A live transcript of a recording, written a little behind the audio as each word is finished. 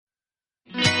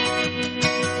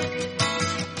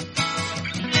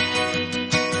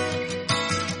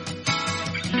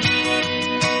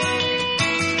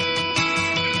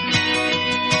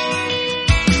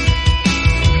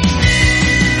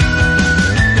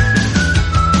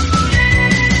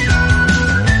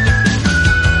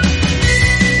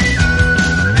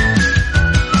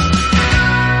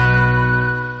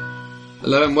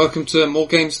and welcome to More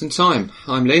Games Than Time.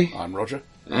 I'm Lee. I'm Roger.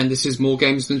 And this is More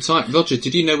Games Than Time. Roger,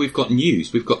 did you know we've got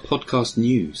news? We've got podcast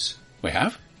news. We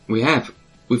have? We have.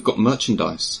 We've got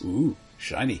merchandise. Ooh,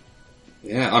 shiny.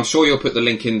 Yeah, I'm sure you'll put the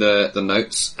link in the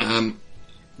notes.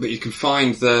 But you can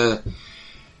find the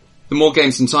More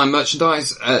Games Than Time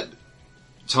merchandise at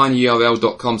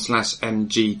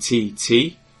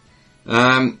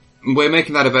tinyurl.com/mgtt. We're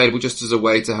making that available just as a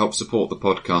way to help support the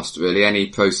podcast, really. Any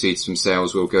proceeds from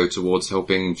sales will go towards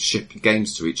helping ship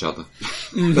games to each other.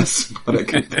 That's what it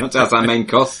comes down to. That's our main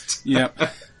cost. Yep.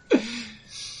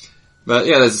 But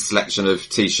yeah, there's a selection of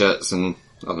t-shirts and,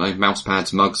 I don't know, mouse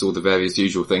pads, mugs, all the various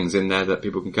usual things in there that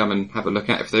people can come and have a look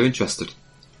at if they're interested.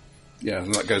 Yeah,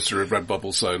 and that goes through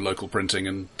Redbubble, so local printing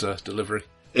and delivery.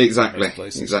 Exactly,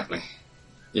 exactly.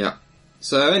 Yeah.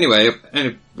 So anyway,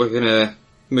 we're going to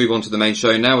move on to the main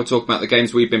show now. We'll talk about the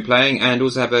games we've been playing and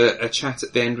also have a chat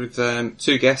at the end with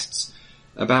two guests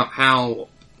about how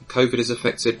COVID has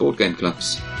affected board game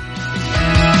clubs.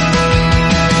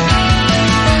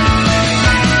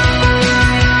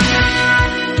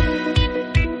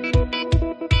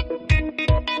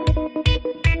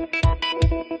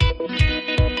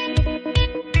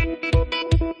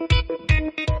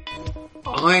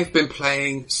 I've been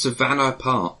playing Savannah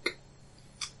Park,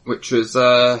 which was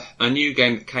a new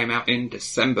game that came out in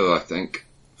December, I think,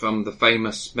 from the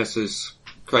famous Messrs.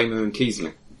 Kramer and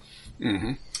Kiesling.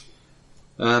 Mm-hmm.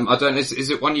 I don't know, is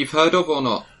it one you've heard of or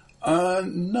not?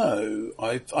 No.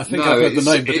 I think I've heard the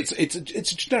name, but it's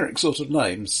a generic sort of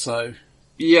name, so...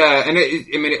 Yeah, and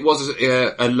it was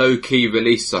a low-key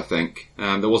release, I think.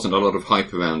 There wasn't a lot of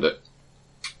hype around it.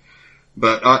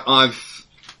 But I've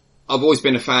always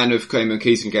been a fan of Kramer and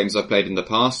Kiesling games I've played in the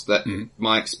past, that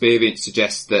my experience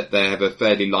suggests that they have a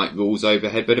fairly light rules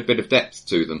overhead, but a bit of depth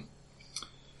to them.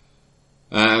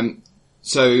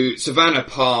 So Savannah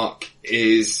Park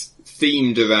is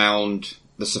themed around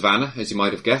the savannah, as you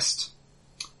might have guessed.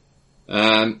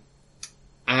 And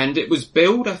it was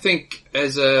billed, I think,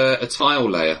 as a tile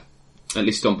layer, at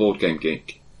least on Board Game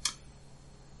Geek.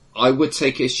 I would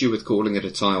take issue with calling it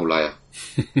a tile layer.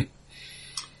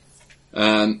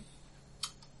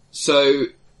 So,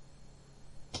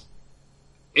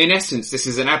 in essence, this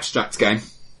is an abstract game.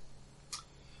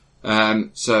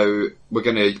 So we're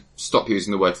going to stop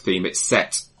using the word theme. It's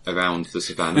set around the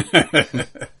savannah.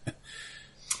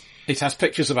 It has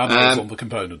pictures of animals on the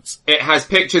components. It has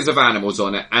pictures of animals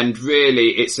on it, and really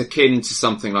it's akin to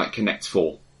something like Connect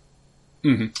 4.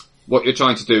 Mm-hmm. What you're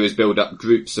trying to do is build up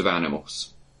groups of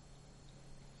animals.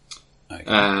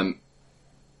 Okay.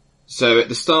 So at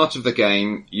the start of the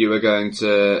game, you are going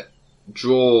to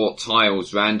draw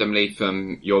tiles randomly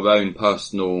from your own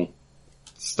personal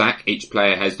stack. Each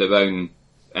player has their own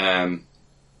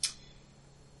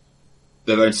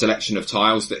selection of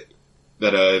tiles that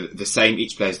are the same.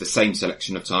 Each player has the same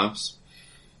selection of tiles.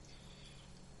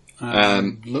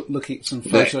 Looking at some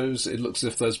photos, it looks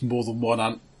as if there's more than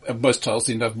one. Most tiles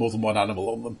seem to have more than one animal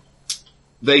on them.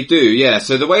 They do, yeah.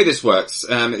 So the way this works,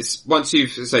 it's once you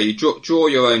draw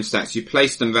your own stacks, you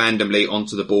place them randomly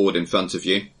onto the board in front of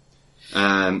you,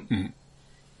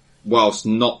 whilst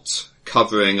not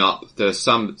covering up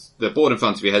the board in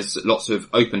front of you has lots of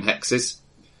open hexes,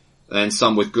 and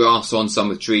some with grass on, some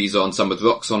with trees on, some with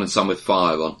rocks on, and some with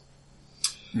fire on.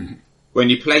 Mm-hmm. When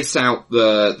you place out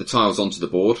the tiles onto the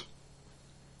board,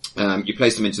 you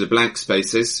place them into the blank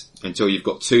spaces until you've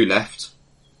got 2 left,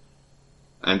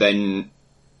 and then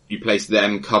you place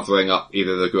them covering up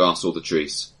either the grass or the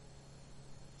trees.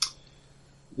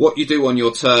 What you do on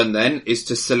your turn then is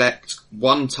to select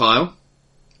one tile,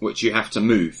 which you have to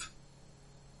move.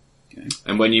 Okay.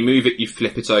 And when you move it, you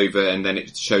flip it over and then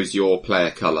it shows your player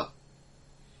colour.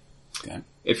 Okay.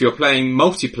 If you're playing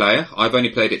multiplayer, I've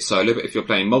only played it solo, but if you're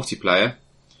playing multiplayer,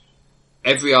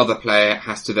 every other player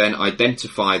has to then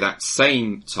identify that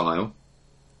same tile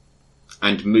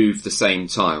and move the same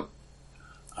tile.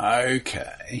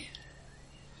 Okay.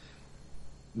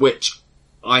 Which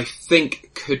I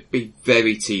think could be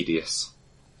very tedious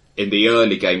in the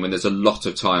early game when there's a lot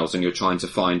of tiles and you're trying to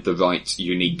find the right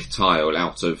unique tile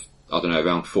out of, I don't know,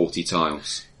 around 40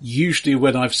 tiles. Usually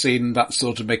when I've seen that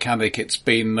sort of mechanic, it's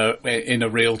been in a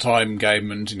real-time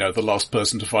game and, the last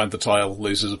person to find the tile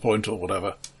loses a point or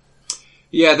whatever.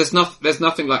 Yeah, there's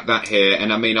nothing like that here.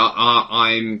 And I mean,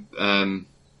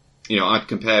 I'd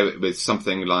compare it with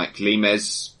something like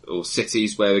Limes or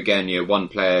Cities, where again, one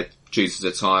player chooses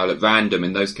a tile at random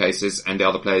in those cases, and the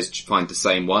other players find the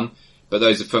same one. But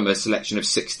those are from a selection of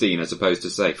 16 as opposed to,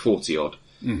 say, 40 odd.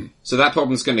 Mm-hmm. So that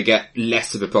problem's going to get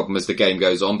less of a problem as the game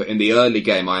goes on. But in the early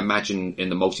game, I imagine in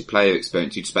the multiplayer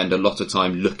experience, you'd spend a lot of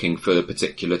time looking for a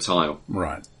particular tile.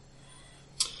 Right.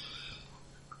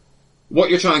 What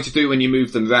you're trying to do when you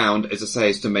move them round, as I say,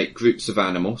 is to make groups of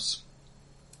animals.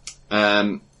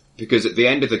 Because at the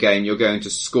end of the game, you're going to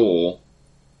score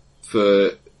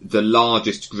for the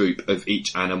largest group of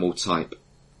each animal type.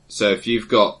 So if you've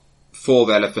got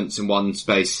 4 elephants in one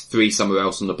space, 3 somewhere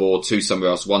else on the board, 2 somewhere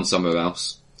else, 1 somewhere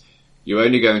else, you're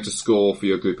only going to score for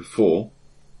your group of 4.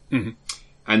 Mm-hmm.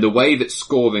 And the way that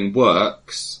scoring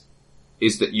works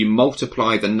is that you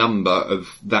multiply the number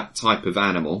of that type of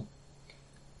animal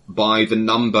by the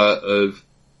number of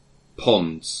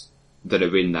ponds that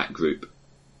are in that group.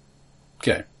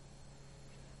 Okay.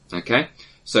 Okay?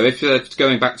 So if you're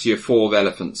going back to your 4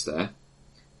 elephants there,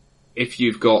 if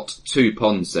you've got 2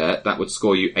 ponds there, that would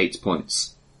score you 8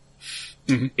 points.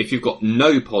 Mm-hmm. If you've got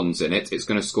no ponds in it, it's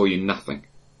going to score you nothing.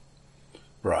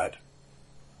 Right.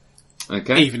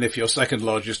 Okay? Even if your second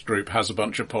largest group has a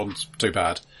bunch of ponds, too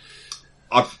bad.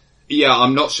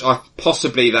 I'm not sure.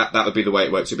 Possibly that would be the way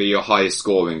it works. It would be your highest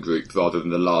scoring group rather than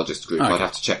the largest group. Okay. I'd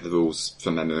have to check the rules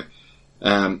from memory.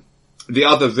 The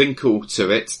other wrinkle to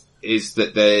it is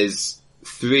that there's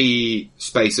 3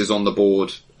 spaces on the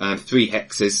board, 3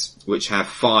 hexes, which have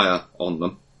fire on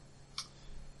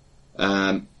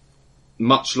them.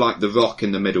 Much like the rock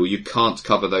in the middle, you can't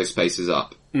cover those spaces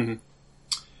up. Mm-hmm.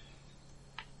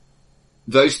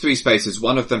 Those 3 spaces,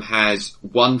 one of them has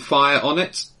 1 fire on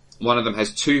it, one of them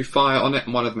has 2 fire on it,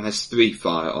 and one of them has 3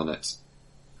 fire on it.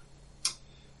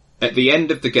 At the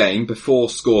end of the game, before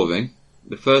scoring,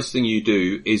 the first thing you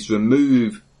do is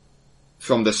remove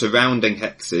from the surrounding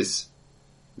hexes,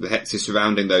 the hexes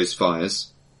surrounding those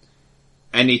fires,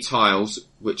 any tiles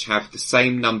which have the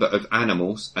same number of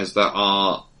animals as there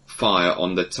are fire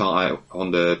on the tile,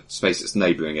 on the space that's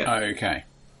neighbouring it. Okay.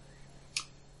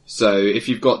 So if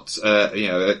you've got,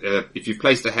 if you've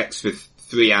placed a hex with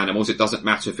 3 animals, it doesn't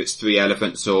matter if it's 3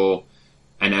 elephants or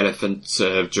an elephant,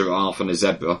 a giraffe and a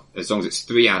zebra. As long as it's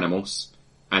 3 animals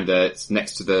and it's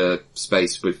next to the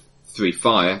space with 3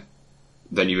 fire,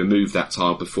 then you remove that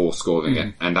tile before scoring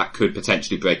it, and that could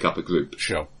potentially break up a group.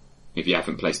 Sure. If you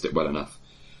haven't placed it well enough.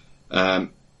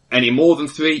 Any more than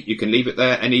 3, you can leave it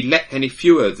there. Any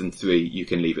fewer than 3, you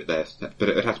can leave it there. But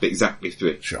it would have to be exactly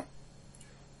 3. Sure.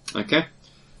 Okay?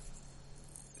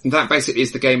 And that basically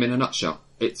is the game in a nutshell.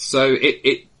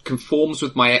 It conforms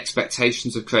with my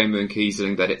expectations of Kramer and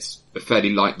Kiesling that it's a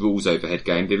fairly light rules overhead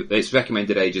game. It's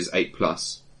recommended ages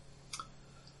 8+.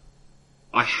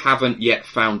 I haven't yet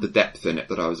found the depth in it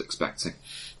that I was expecting.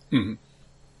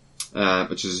 Mm-hmm.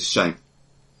 Which is a shame.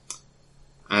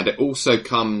 And it also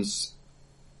comes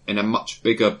in a much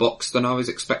bigger box than I was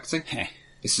expecting.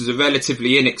 This is a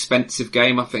relatively inexpensive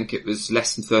game. I think it was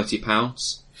less than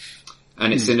 £30.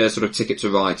 And it's in a sort of Ticket to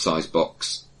Ride size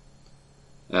box.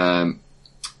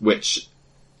 Which,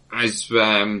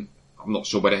 I'm not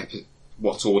sure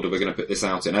what order we're going to put this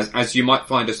out in. As you might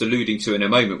find us alluding to in a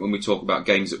moment when we talk about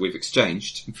games that we've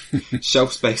exchanged,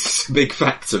 shelf space is a big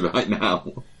factor right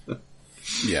now.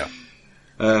 Yeah.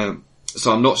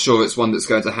 So I'm not sure it's one that's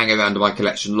going to hang around in my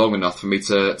collection long enough for me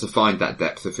to find that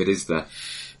depth if it is there.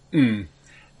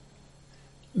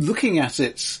 Looking at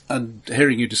it and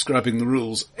hearing you describing the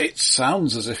rules, it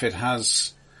sounds as if it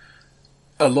has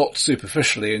a lot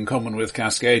superficially in common with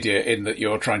Cascadia in that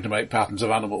you're trying to make patterns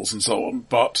of animals and so on,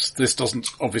 but this doesn't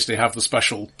obviously have the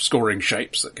special scoring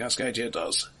shapes that Cascadia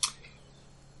does.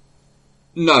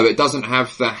 No, it doesn't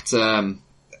have that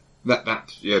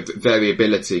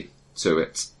variability to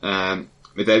it.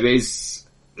 There is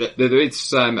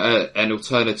an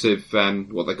alternative,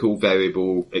 what they call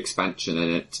variable expansion in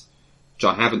it, which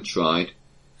I haven't tried.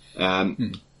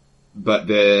 But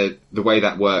the way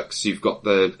that works, you've got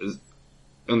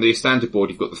on the standard board,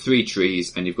 you've got the 3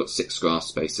 trees and you've got 6 grass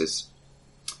spaces.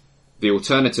 The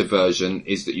alternative version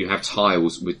is that you have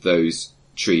tiles with those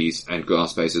trees and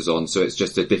grass spaces on, so it's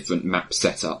just a different map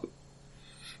setup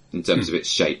in terms of its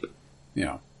shape.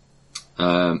 Yeah.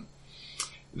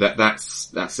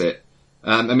 That's it.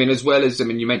 As well as,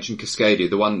 you mentioned Cascadia,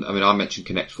 I mentioned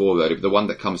Connect 4 earlier, but the one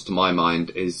that comes to my mind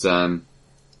is, what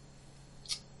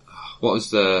was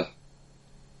the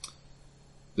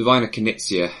Reiner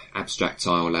Knizia abstract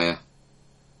tile layer?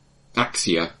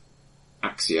 Axia.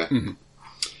 Mm-hmm.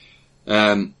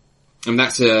 And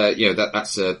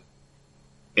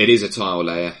it is a tile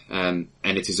layer, and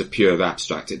it is a pure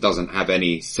abstract. It doesn't have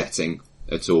any setting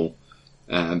at all.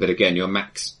 But again,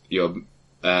 you're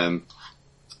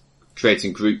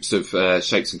creating groups of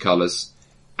shapes and colours,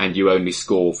 and you only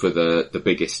score for the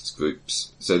biggest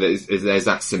groups. So there's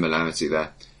that similarity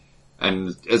there.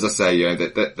 And as I say,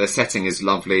 the setting is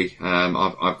lovely.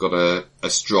 I've got a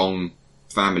strong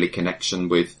family connection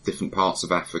with different parts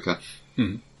of Africa,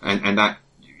 and that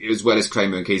as well as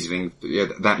Kramer and Kiesling,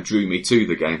 that drew me to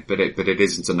the game, but it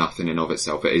isn't enough in and of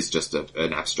itself. It is just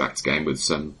an abstract game with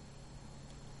some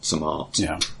art.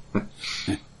 Yeah.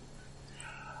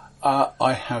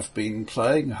 I have been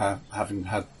playing, having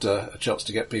had a chance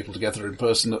to get people together in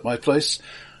person at my place,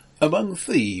 Among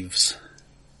Thieves,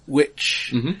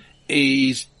 which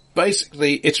is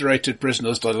basically iterated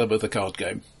Prisoner's Dilemma, the card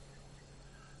game.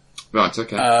 Right,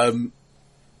 okay.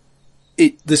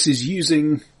 This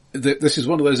is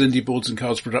one of those indie boards and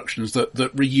cards productions that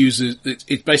reuses,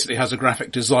 it basically has a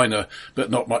graphic designer,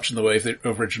 but not much in the way of the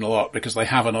original art, because they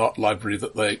have an art library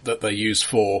that they use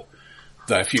for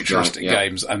their futuristic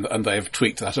games, and they have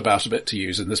tweaked that about a bit to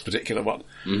use in this particular one.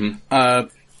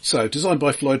 So, designed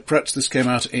by Floyd Pretz, this came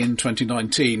out in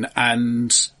 2019, and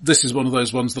this is one of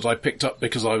those ones that I picked up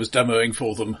because I was demoing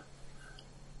for them,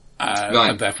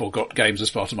 and therefore got games as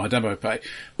part of my demo pay.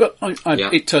 But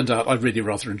it turned out I really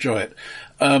rather enjoy it.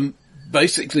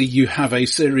 Basically, you have a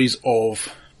series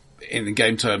of, in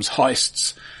game terms,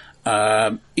 heists.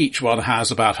 Each one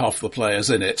has about half the players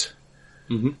in it.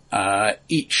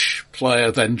 Each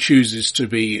player then chooses to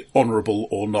be honourable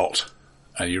or not,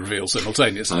 and you reveal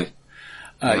simultaneously.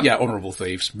 Honourable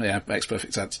thieves. Yeah, makes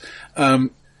perfect sense.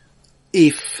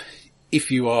 If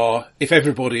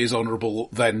everybody is honourable,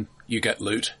 then you get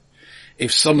loot.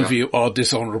 If some of you are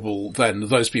dishonourable, then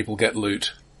those people get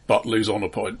loot, but lose honour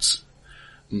points.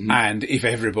 And if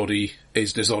everybody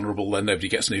is dishonourable, then nobody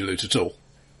gets any loot at all.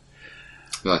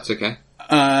 Right, okay.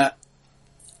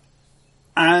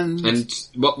 And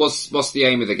what's the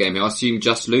aim of the game? I assume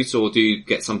just loot, or do you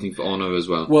get something for honour as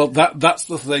well? Well, that's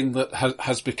the thing that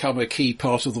has become a key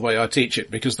part of the way I teach it,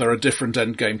 because there are different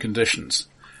end game conditions.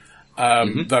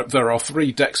 There are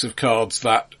 3 decks of cards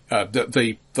that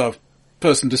the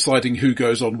person deciding who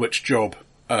goes on which job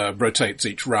rotates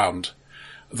each round.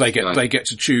 They get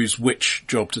to choose which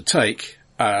job to take,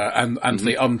 and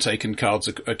the untaken cards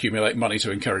accumulate money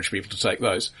to encourage people to take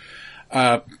those.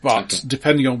 But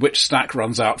depending on which stack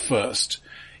runs out first,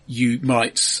 you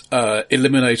might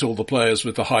eliminate all the players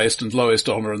with the highest and lowest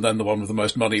honour, and then the one with the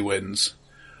most money wins.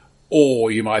 Or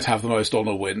you might have the most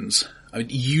honour wins. I mean,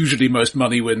 usually most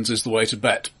money wins is the way to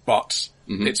bet, but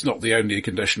it's not the only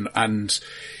condition, and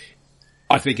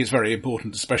I think it's very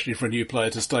important, especially for a new player,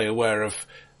 to stay aware of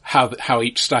how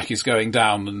each stack is going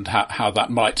down, and how that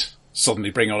might suddenly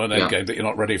bring on an endgame that you're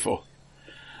not ready for.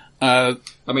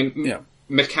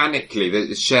 Mechanically,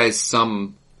 it shares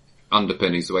some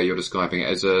underpinnings the way you're describing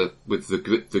it with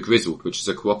the Grizzled, which is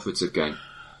a cooperative game.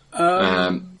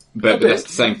 But that's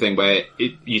the same thing where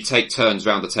you take turns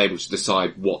around the table to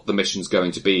decide what the mission's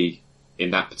going to be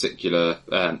in that particular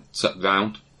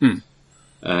round.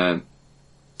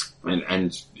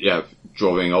 And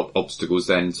drawing obstacles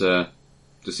then to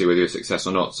see whether you're a success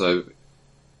or not. So,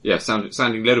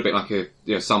 sounding a little bit like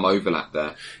some overlap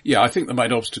there. Yeah, I think the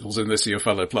main obstacles in this are your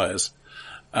fellow players.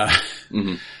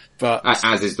 But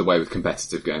as is the way with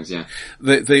competitive games, yeah.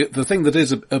 The thing that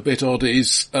is a bit odd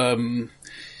is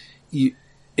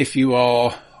if you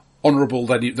are honourable,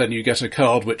 then you get a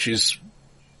card which is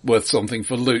worth something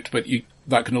for loot, but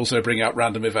that can also bring out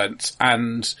random events.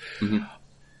 And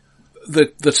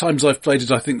the times I've played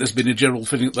it, I think there's been a general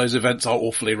feeling that those events are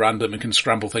awfully random and can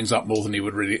scramble things up more than you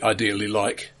would really ideally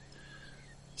like.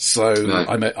 So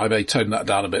I may tone that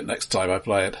down a bit next time I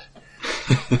play it.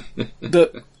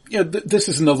 This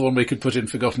is another one we could put in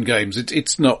Forgotten Games.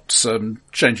 It's not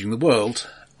changing the world,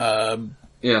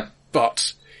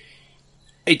 but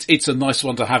it's a nice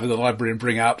one to have in the library and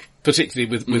bring out, particularly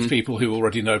with people who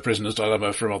already know Prisoner's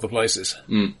Dilemma from other places.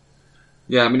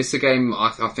 Yeah, I mean, it's a game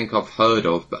I think I've heard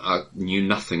of, but I knew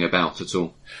nothing about at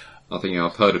all. I think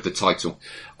I've heard of the title.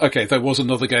 Okay, there was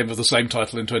another game of the same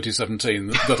title in 2017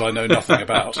 that I know nothing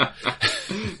about.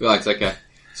 Right, okay.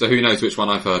 So who knows which one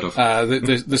I've heard of?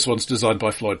 This one's designed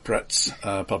by Floyd Pretz,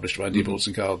 published by Indie Boards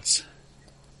and Cards.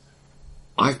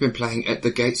 I've been playing At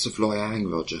the Gates of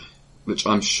Loyang, Roger, which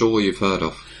I'm sure you've heard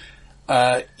of.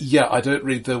 I don't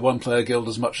read the One Player Guild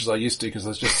as much as I used to because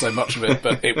there's just so much of it,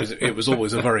 but it was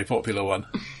always a very popular one.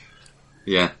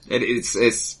 Yeah,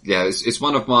 it's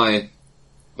one of my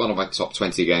top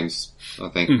 20 games, I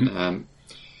think.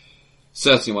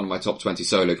 Certainly one of my top 20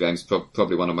 solo games,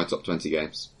 probably one of my top 20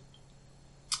 games.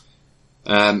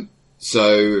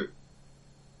 So,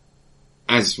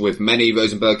 as with many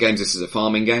Rosenberg games, this is a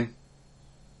farming game.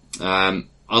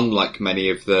 Unlike many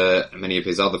of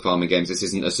his other farming games, this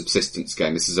isn't a subsistence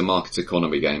game. This is a market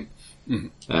economy game.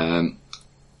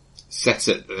 Set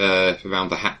at around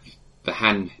the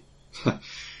Han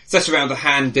set around the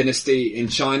Han Dynasty in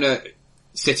China.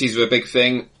 Cities are a big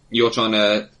thing. You're trying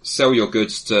to sell your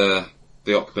goods to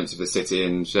the occupants of the city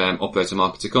and operate a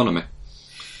market economy.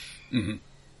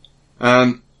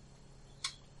 Mm-hmm.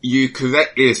 You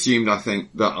correctly assumed, I think,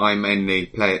 that I mainly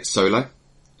play it solo.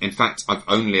 In fact, I've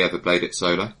only ever played it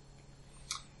solo.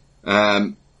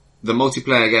 The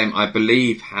multiplayer game, I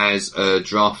believe, has a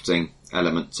drafting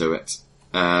element to it,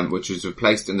 which was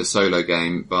replaced in the solo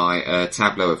game by a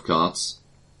tableau of cards,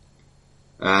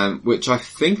 which I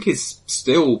think is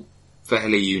still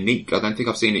fairly unique. I don't think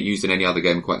I've seen it used in any other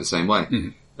game quite the same way.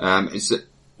 Mm-hmm. It's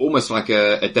almost like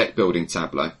a deck building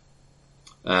tableau.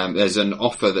 There's an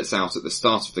offer that's out at the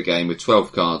start of the game with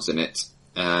 12 cards in it,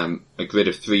 a grid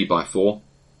of 3x4.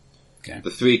 Okay.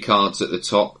 The 3 cards at the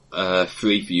top are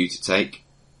free for you to take.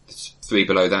 The 3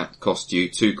 below that cost you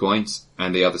 2 coins,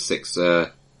 and the other 6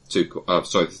 the 3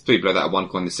 below that are 1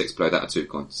 coin, the 6 below that are 2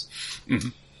 coins.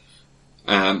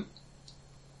 Mm-hmm.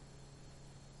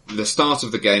 The start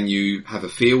of the game, you have a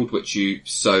field which you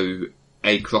sow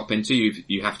a crop into.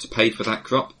 You have to pay for that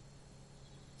crop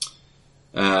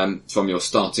from your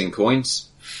starting coins.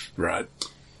 Right.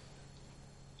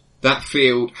 That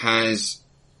field has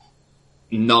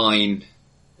 9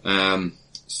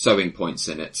 sowing points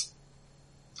in it.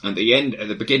 And at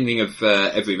the beginning of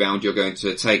every round, you're going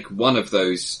to take one of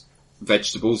those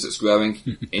vegetables that's growing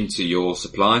into your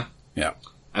supply. Yeah.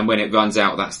 And when it runs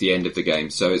out, that's the end of the game.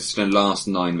 So it's going to last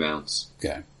 9 rounds.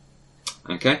 Okay.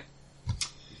 Okay.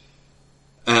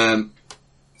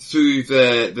 Through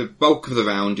the bulk of the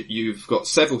round, you've got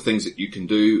several things that you can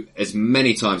do as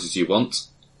many times as you want,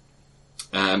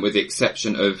 with the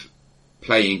exception of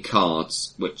playing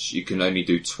cards, which you can only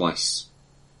do twice.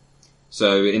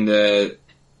 So in the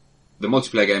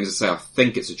multiplayer game, as I say, I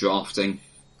think it's a drafting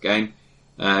game.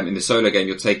 In the solo game,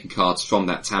 you're taking cards from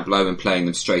that tableau and playing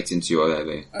them straight into your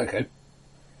area. Okay.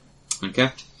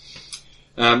 Okay.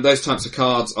 Those types of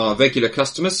cards are regular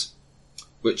customers,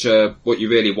 which are what you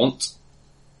really want.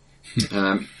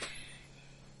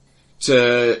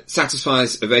 To satisfy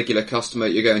a regular customer,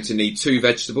 you're going to need 2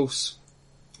 vegetables,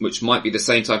 which might be the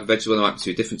same type of vegetable, there might be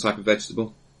 2 different type of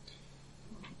vegetable.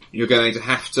 You're going to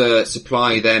have to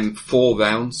supply them 4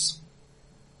 rounds.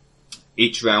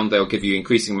 Each round they'll give you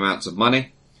increasing amounts of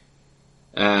money.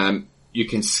 You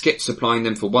can skip supplying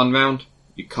them for 1 round.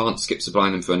 You can't skip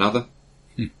supplying them for another.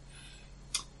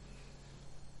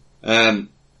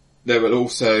 There are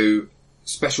also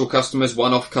special customers,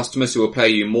 one-off customers who will pay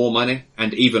you more money,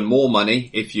 and even more money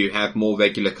if you have more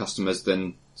regular customers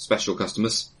than special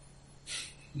customers.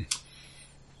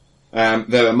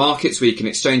 There are markets where you can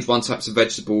exchange one type of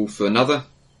vegetable for another.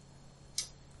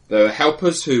 There are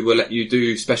helpers who will let you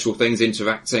do special things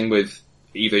interacting with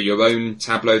either your own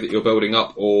tableau that you're building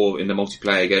up or in the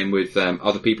multiplayer game with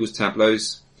other people's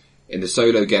tableaus. In the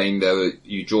solo game,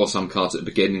 you draw some cards at the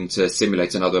beginning to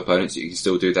simulate another opponent, so you can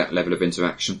still do that level of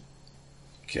interaction.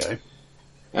 Okay.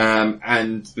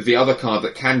 And the other card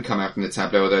that can come out from the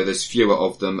tableau, although there's fewer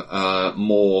of them, are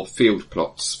more field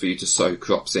plots for you to sow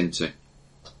crops into.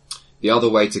 The other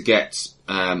way to get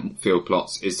field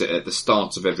plots is that at the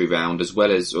start of every round, as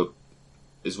well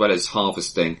as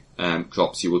harvesting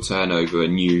crops, you will turn over a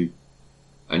new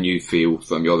field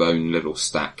from your own little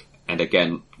stack. And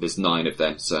again, there's 9 of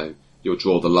them, so you'll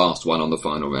draw the last one on the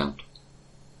final round.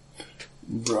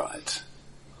 Right.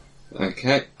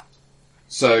 Okay.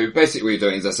 So basically what you're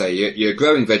doing, as I say, you're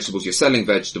growing vegetables, you're selling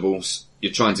vegetables,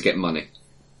 you're trying to get money.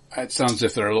 It sounds as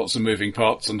if there are lots of moving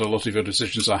parts and a lot of your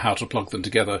decisions are how to plug them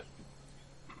together.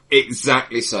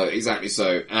 Exactly so.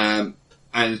 And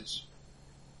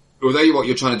although what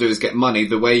you're trying to do is get money,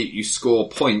 the way you score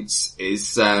points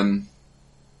is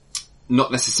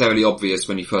not necessarily obvious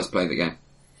when you first play the game.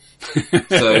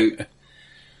 So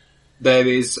there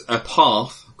is a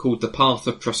path called the Path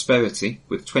of Prosperity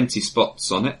with 20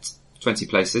 spots on it, 20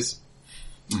 places.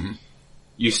 Mm-hmm.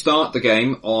 You start the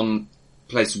game on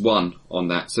place 1 on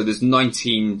that, so there's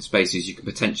 19 spaces you can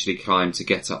potentially climb to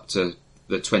get up to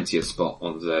the 20th spot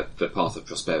on the Path of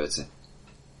Prosperity.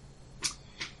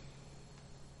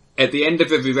 At the end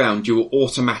of every round, you will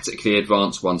automatically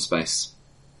advance 1 space.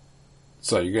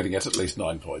 So you're going to get at least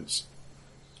 9 points.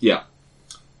 Yeah.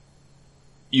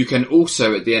 You can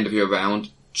also, at the end of your round,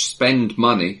 spend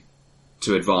money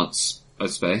to advance a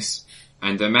space,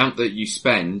 and the amount that you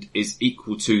spend is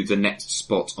equal to the next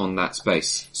spot on that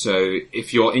space. So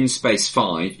if you're in space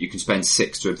 5, you can spend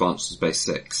 6 to advance to space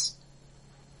 6.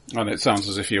 And it sounds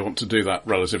as if you want to do that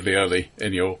relatively early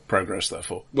in your progress,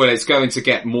 therefore. Well, it's going to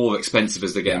get more expensive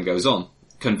as the game goes on.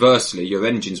 Conversely, your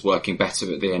engine's working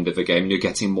better at the end of the game and you're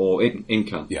getting more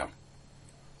income. Yeah.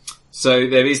 So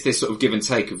there is this sort of give and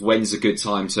take of when's a good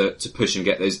time to push and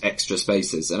get those extra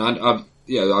spaces. And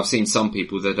I've seen some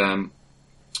people that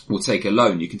will take a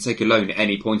loan. You can take a loan at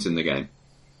any point in the game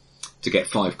to get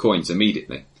 5 coins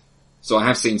immediately. So I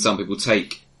have seen some people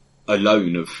take a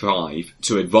loan of 5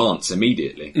 to advance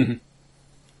immediately. Mm-hmm.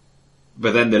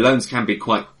 But then the loans can be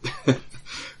quite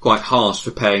quite harsh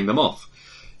for paying them off.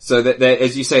 So that there,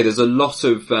 as you say, there's a lot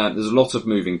of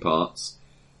moving parts.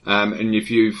 And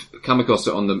if you've come across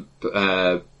it on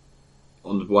the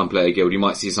One Player Guild, you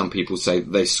might see some people say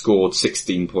they scored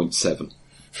 16.7.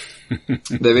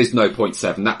 There is no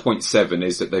 0.7. That 0.7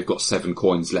 is that they've got 7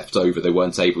 coins left over. They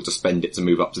weren't able to spend it to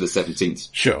move up to the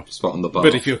 17th spot on the bar.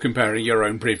 But if you're comparing your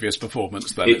own previous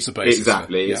performance, then it's a basis.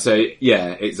 Exactly. Yeah. So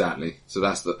yeah, exactly. So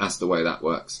that's the way that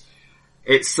works.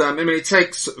 It's it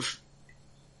takes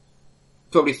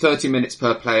probably 30 minutes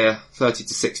per player, 30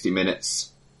 to 60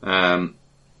 minutes.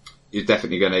 You're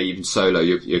definitely going to, even solo,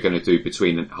 you're going to do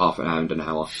between half an hour and an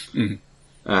hour.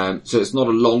 Mm-hmm. So it's not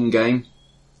a long game.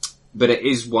 But it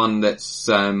is one that's,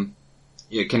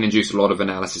 it can induce a lot of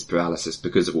analysis paralysis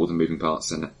because of all the moving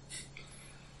parts in it.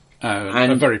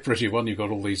 And a very pretty one. You've got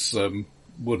all these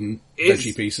wooden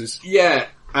veggie pieces. Yeah,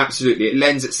 absolutely. It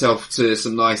lends itself to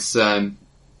some nice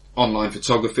online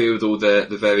photography with all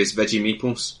the various veggie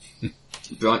meeples,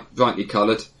 brightly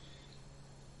coloured.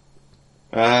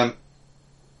 And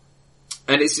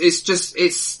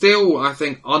it's still, I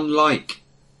think, unlike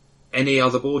any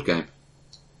other board game.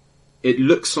 It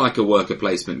looks like a worker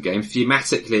placement game.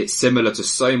 Thematically, it's similar to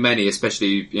so many,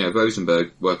 especially,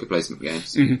 Rosenberg worker placement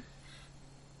games. Mm-hmm.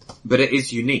 But it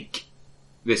is unique.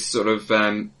 This sort of,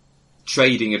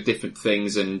 trading of different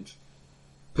things and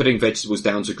putting vegetables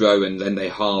down to grow and then they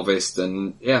harvest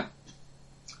and, yeah.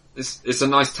 It's a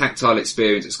nice tactile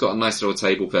experience. It's got a nice little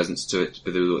table presence to it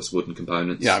with all its wooden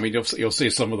components. Yeah, I mean, you'll see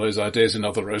some of those ideas in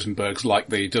other Rosenbergs, like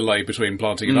the delay between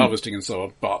planting and harvesting and so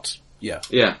on, but, yeah.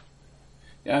 Yeah.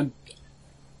 And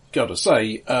gotta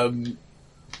say,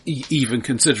 even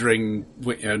considering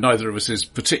neither of us is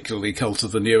particularly Cult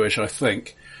of the Newish, I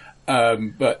think,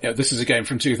 but this is a game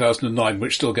from 2009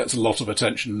 which still gets a lot of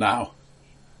attention now.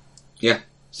 Yeah,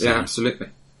 yeah, absolutely.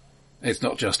 It's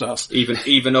not just us.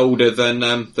 Even older than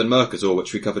Mercator,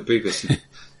 which we covered previously.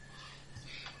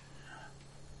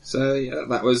 So yeah,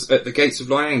 that was At the Gates of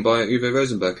Liang by Uwe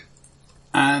Rosenberg.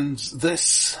 And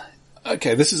this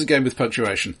is a game with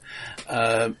punctuation.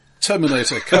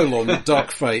 Terminator,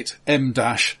 Dark Fate, M-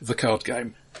 the card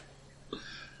game.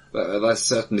 That's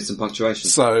certainly some punctuation.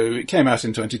 So, it came out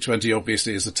in 2020,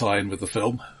 obviously, as a tie-in with the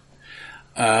film.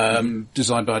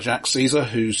 Designed by Jack Caesar,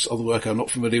 whose other work I'm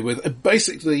not familiar with.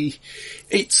 Basically,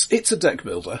 it's a deck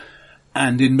builder,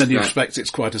 and in many respects it's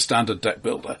quite a standard deck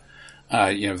builder.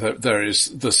 There is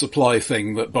the supply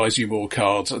thing that buys you more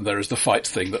cards, and there is the fight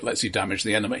thing that lets you damage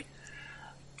the enemy.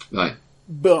 Right.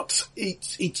 But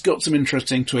it's got some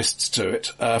interesting twists to it.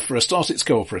 For a start, it's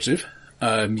cooperative.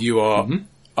 You are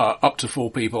up to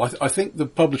 4 people. I think the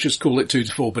publishers call it 2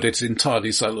 to 4, but it's entirely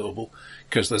soloable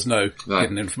because there's no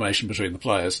hidden information between the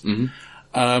players.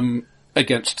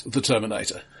 Against the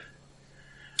Terminator.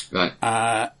 Right.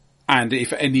 And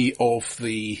if any of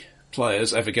the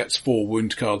players ever gets 4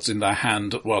 wound cards in their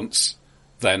hand at once,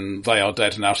 then they are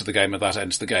dead and out of the game, and that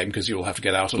ends the game because you'll have to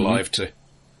get out alive to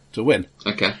win.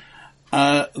 Okay.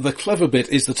 The clever bit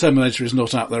is the Terminator is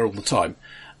not out there all the time.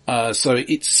 So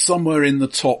it's somewhere in the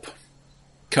top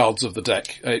cards of the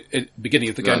deck. Beginning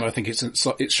of the game, I think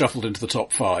it's shuffled into the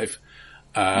top 5.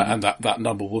 And that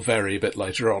number will vary a bit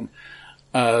later on.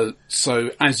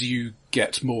 So as you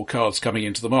get more cards coming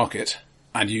into the market,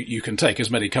 and you can take as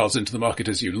many cards into the market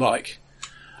as you like,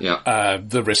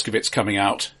 the risk of its coming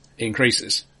out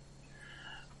increases.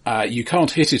 You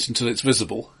can't hit it until it's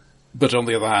visible. But on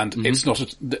the other hand, it's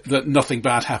not that nothing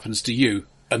bad happens to you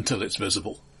until it's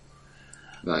visible.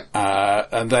 Right.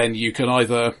 And then you can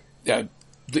either,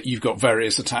 you've got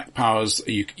various attack powers.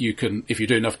 You can, if you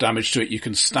do enough damage to it, you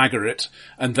can stagger it,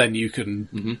 and then you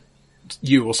can,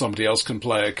 you or somebody else can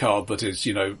play a card that is,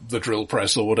 the drill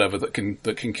press or whatever that can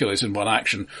kill it in one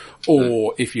action.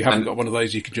 Or if you haven't got one of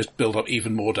those, you can just build up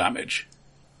even more damage.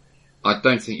 I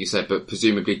don't think you said, but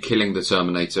presumably killing the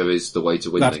Terminator is the way to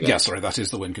win the game. Yeah, sorry, that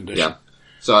is the win condition. Yeah.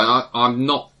 So I'm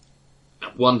not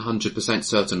 100%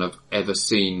 certain I've ever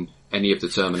seen any of the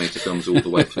Terminator films all the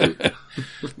way through.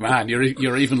 Man,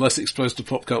 you're even less exposed to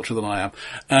pop culture than I am.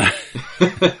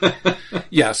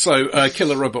 Yeah, so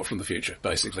kill a robot from the future,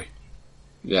 basically.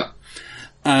 Yeah.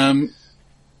 And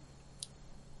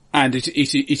it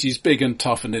is big and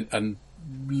tough and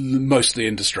mostly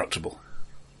indestructible.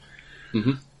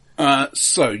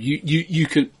 So you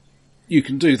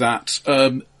can do that,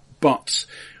 but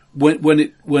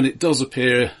when it does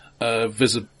appear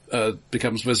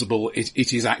becomes visible,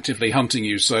 it is actively hunting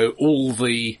you. So all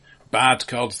the bad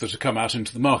cards that have come out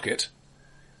into the market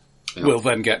will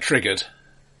then get triggered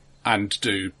and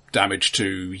do damage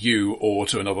to you or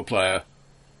to another player.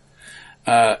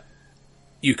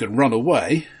 You can run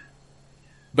away,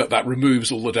 but that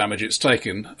removes all the damage it's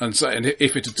taken. And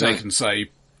if it had taken,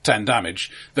 say, 10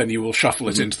 damage, then you will shuffle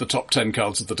it into the top 10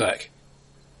 cards of the deck.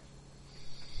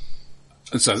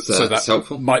 And so that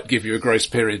helpful. Might give you a grace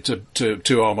period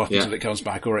to arm up until it comes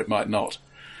back, or it might not.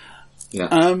 Yeah.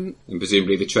 And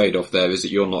presumably the trade-off there is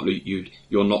that you're not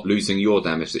losing your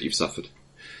damage that you've suffered.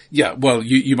 Yeah, well,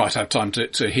 you might have time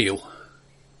to heal.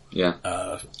 Yeah,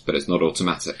 but it's not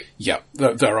automatic. Yeah,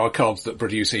 there are cards that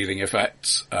produce healing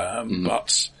effects,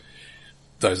 but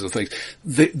those are the things.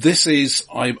 This is,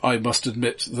 I must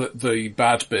admit, the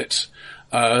bad bit.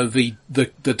 The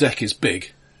deck is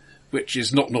big, which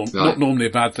is not normally a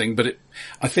bad thing, but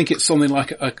I think it's something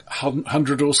like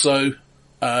 100 or so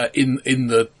in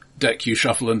the deck you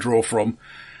shuffle and draw from.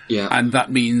 Yeah, and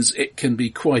that means it can be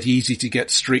quite easy to get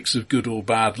streaks of good or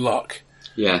bad luck.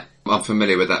 Yeah, I'm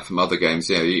familiar with that from other games.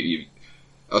 You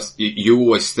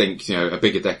always think, a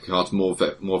bigger deck of cards, more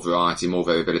variety, more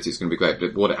variability is going to be great,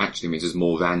 but what it actually means is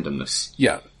more randomness.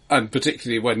 Yeah, and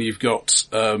particularly when you've got,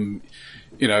 an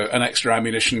extra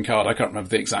ammunition card. I can't remember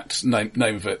the exact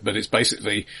name of it, but it's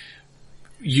basically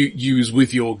you use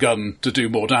with your gun to do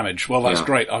more damage. Well, that's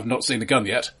great. I've not seen the gun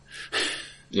yet.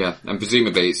 Yeah, and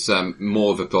presumably it's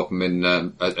more of a problem in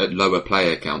at lower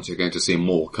player counts. You're going to see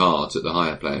more cards at the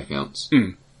higher player counts.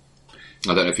 I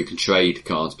don't know if you can trade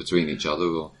cards between each other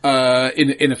or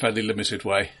in a fairly limited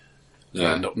way.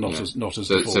 Yeah, not as before.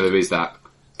 So there is that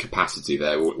capacity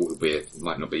there. It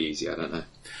might not be easy. I don't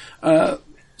know.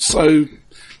 So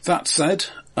that said,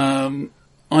 I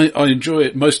enjoy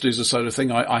it mostly as a solo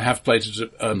thing. I have played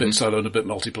it a bit solo and a bit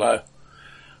multiplayer,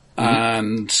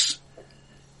 and.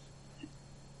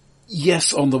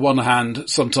 Yes, on the one hand,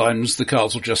 sometimes the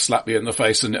cards will just slap you in the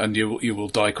face and you will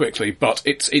die quickly, but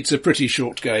it's a pretty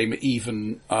short game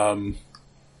even, when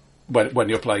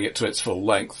you're playing it to its full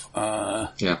length.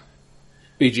 Yeah.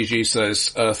 BGG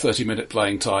says, 30-minute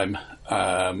playing time,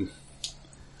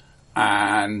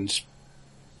 and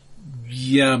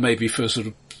yeah, maybe for sort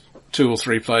of 2 or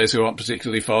 3 players who aren't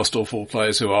particularly fast or 4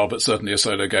 players who are, but certainly a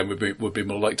solo game would be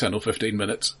more like 10 or 15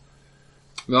 minutes.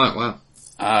 Right, wow.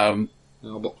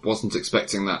 I wasn't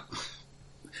expecting that.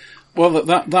 Well,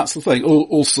 that's the thing.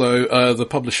 Also, the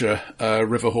publisher,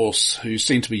 River Horse, who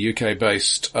seem to be UK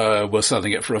based, were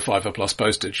selling it for a £5 plus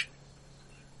postage.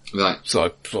 Right. So I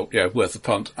thought, worth the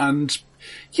punt. And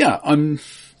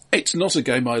it's not a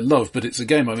game I love, but it's a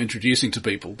game I'm introducing to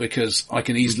people because I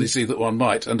can easily see that one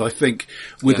might. And I think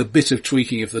with a bit of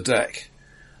tweaking of the deck,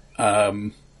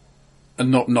 and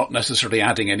not necessarily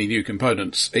adding any new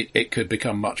components, it could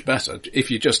become much better. If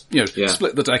you just,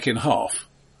 split the deck in half,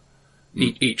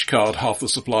 each card, half the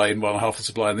supply in one, half the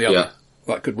supply in the other,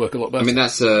 that could work a lot better. I mean,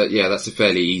 that's a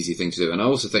fairly easy thing to do. And I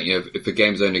also think, if the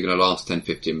game's only going to last 10,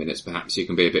 15 minutes, perhaps you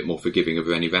can be a bit more forgiving of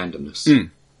any randomness.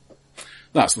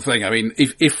 That's the thing. I mean,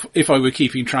 if I were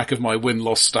keeping track of my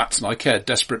win-loss stats and I cared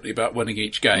desperately about winning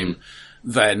each game,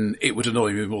 then it would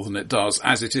annoy me more than it does.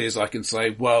 As it is, I can say,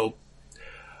 well,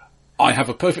 I have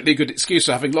a perfectly good excuse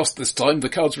for having lost this time. The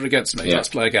cards were against me. Let's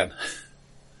play again.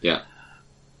 Yeah.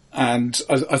 And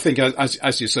I think,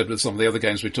 as you said with some of the other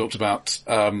games we talked about,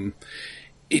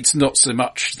 it's not so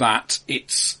much that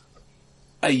it's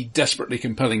a desperately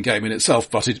compelling game in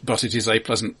itself, but it is a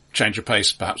pleasant change of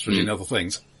pace, perhaps between other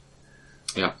things.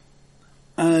 Yeah.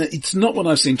 It's not one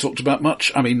I've seen talked about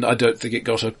much. I mean, I don't think it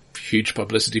got a huge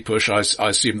publicity push. I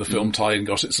assume the film tie-in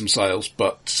got it some sales,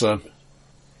 but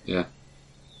yeah.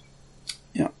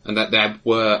 Yeah. And that there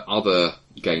were other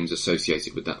games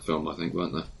associated with that film, I think,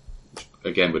 weren't there?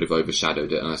 Again, would have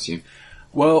overshadowed it, I assume.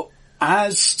 Well,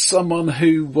 as someone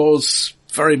who was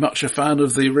very much a fan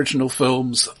of the original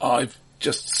films, I've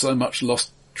just so much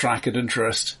lost track and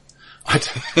interest.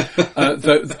 That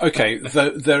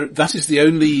is the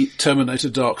only Terminator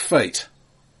Dark Fate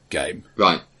game.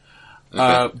 Right.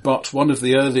 Okay. But one of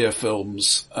the earlier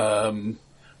films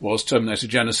was Terminator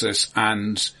Genisys,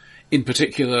 and in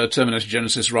particular, Terminator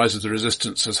Genisys Rise of the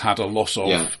Resistance has had a lot of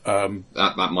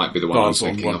that might be the one bars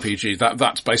on 1PG.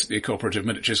 That's basically a cooperative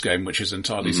miniatures game, which is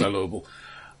entirely soloable.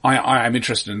 I am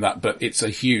interested in that, but it's a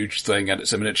huge thing, and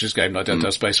it's a miniatures game, and I don't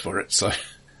have space for it, so...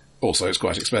 Also, it's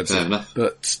quite expensive. Fair enough.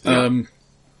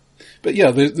 But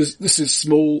yeah, this is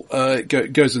small,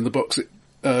 goes in the box,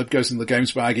 it goes in the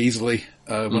games bag easily,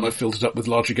 when I've filled it up with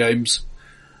larger games.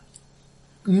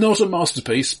 Not a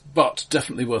masterpiece, but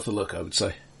definitely worth a look, I would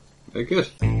say. Very good.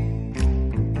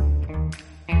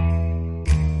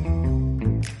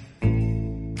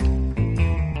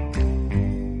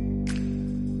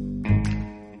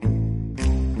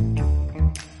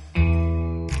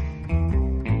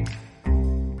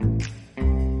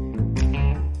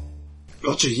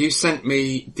 Roger, you sent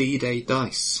me D-Day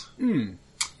dice.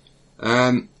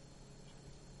 How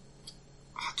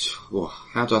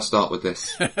do I start with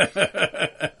this?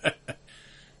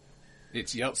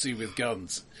 It's Yahtzee with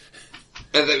guns.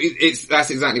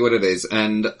 That's exactly what it is,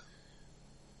 and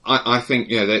I think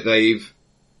the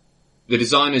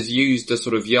designers used a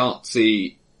sort of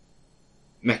Yahtzee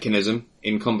mechanism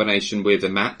in combination with a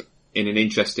map in an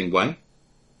interesting way,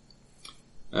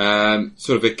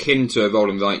 sort of akin to a roll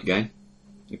and write game,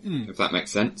 if that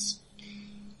makes sense.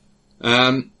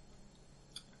 And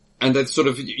they've sort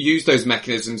of used those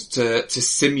mechanisms to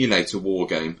simulate a war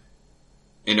game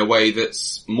in a way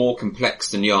that's more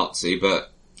complex than Yahtzee,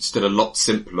 but still a lot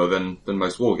simpler than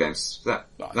most war games. Is that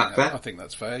fair? I think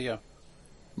that's fair, yeah.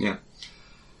 Yeah.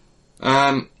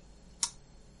 And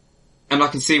I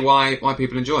can see why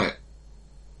people enjoy it.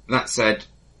 That said,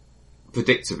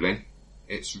 predictably,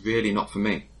 it's really not for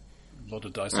me. A lot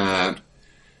of dice involved.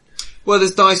 Well,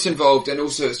 there's dice involved, and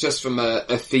also it's just from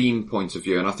a theme point of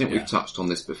view, and I think we've touched on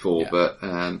this before, but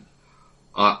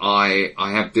I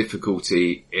have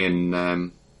difficulty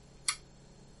in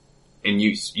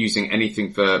using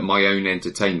anything for my own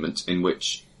entertainment in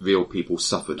which real people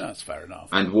suffered. That's fair enough.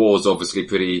 And war's obviously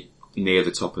pretty near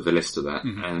the top of the list of that,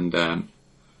 and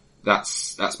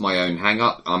that's my own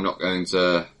hang-up. I'm not going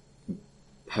to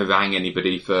harangue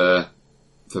anybody for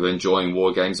enjoying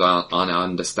war games. I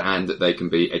understand that they can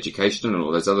be educational and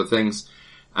all those other things.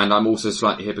 And I'm also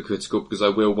slightly hypocritical because I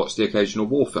will watch the occasional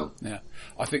war film. Yeah.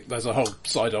 I think there's a whole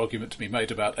side argument to be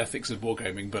made about ethics in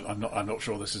wargaming, but I'm not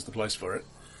sure this is the place for it.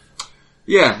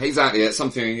 Yeah, exactly. It's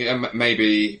something,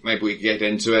 maybe we can get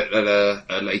into it at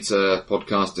a later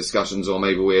podcast discussions, or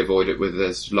maybe we avoid it with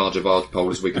as large a Varg poll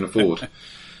as we can afford.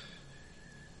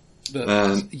 But,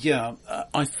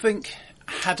 I think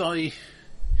had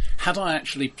I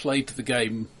actually played the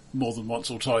game more than once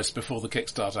or twice before the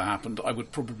Kickstarter happened, I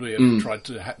would probably have tried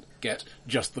to get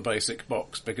just the basic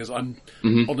box, because I'm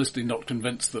honestly not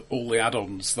convinced that all the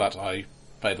add-ons that I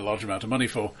paid a large amount of money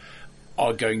for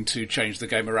are going to change the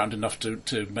game around enough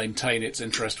to maintain its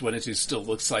interest when it is still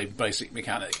the same basic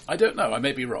mechanic. I don't know, I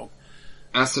may be wrong.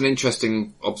 That's an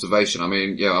interesting observation. I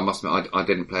mean, yeah, I must admit, I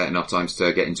didn't play it enough times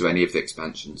to get into any of the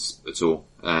expansions at all.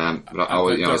 But I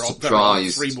was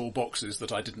surprised. There are 3 more boxes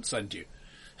that I didn't send you.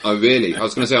 Oh, really? I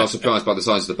was going to say I was surprised by the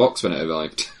size of the box when it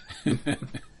arrived.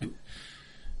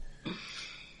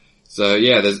 So,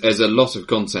 yeah, there's a lot of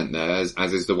content there,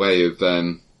 as is the way of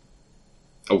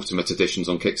Ultimate Editions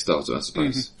on Kickstarter, I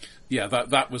suppose. Yeah,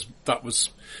 that was.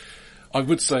 I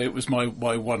would say it was my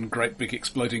one great big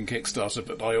exploding Kickstarter,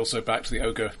 but I also backed the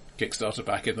Ogre Kickstarter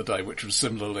back in the day, which was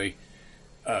similarly...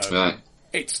 Right.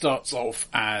 It starts off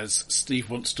as Steve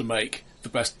wants to make the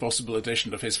best possible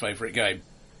edition of his favourite game.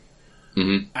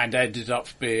 And ended up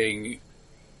being,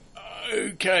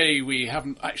 okay, we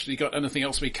haven't actually got anything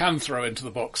else we can throw into the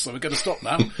box, so we're going to stop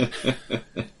now.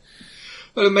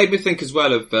 Well, it made me think as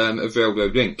well of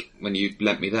Railroad Link, when you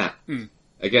lent me that.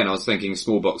 Again, I was thinking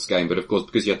small box game, but of course,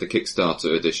 because you had the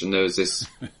Kickstarter edition, there was this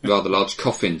rather large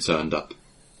coffin turned up.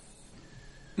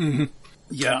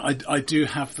 Yeah, I do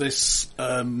have this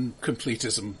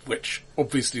completism, which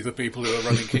obviously the people who are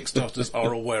running Kickstarters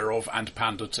are aware of and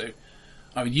pander to.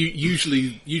 I mean,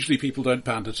 usually people don't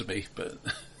pander to me, but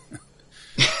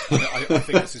I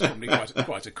think this is probably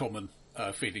quite a common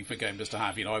feeling for gamers to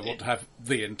have. I want to have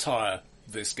the entire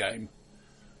this game.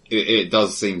 It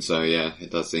does seem so, yeah.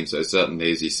 It does seem so. Certainly,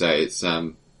 as you say, it's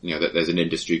that there's an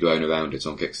industry growing around it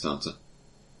on Kickstarter.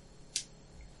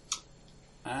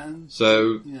 And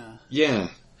so, yeah,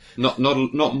 not a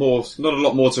lot more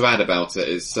to add about it.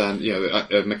 It's a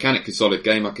mechanically solid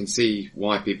game. I can see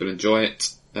why people enjoy it.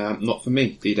 Not for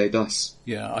me, D-Day Dice.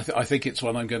 Yeah, I think it's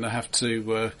one I'm going to have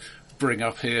to bring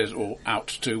up here or out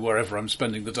to wherever I'm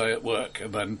spending the day at work,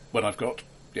 and then when I've got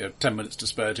 10 minutes to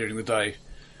spare during the day,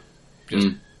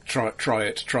 just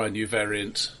try a new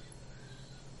variant,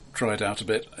 try it out a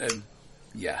bit, and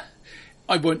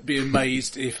I won't be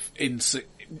amazed if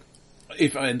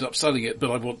I end up selling it, but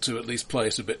I want to at least play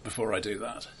it a bit before I do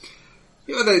that.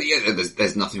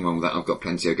 There's nothing wrong with that. I've got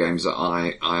plenty of games that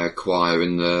I acquire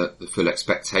in the full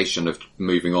expectation of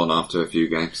moving on after a few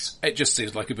games. It just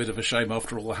seems like a bit of a shame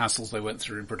after all the hassles they went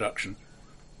through in production.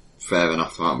 Fair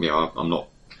enough. I'm not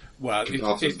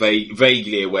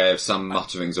vaguely aware of some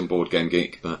mutterings on Board Game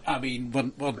Geek, but I mean,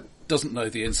 one doesn't know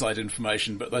the inside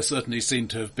information, but there certainly seem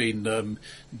to have been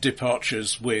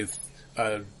departures with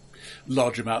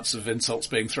large amounts of insults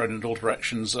being thrown in all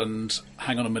directions, and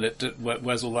hang on a minute,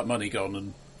 where's all that money gone,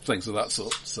 and things of that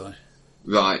sort. So,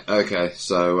 Right, okay,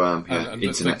 so, And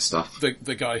internet stuff.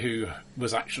 The guy who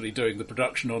was actually doing the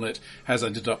production on it has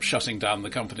ended up shutting down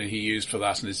the company he used for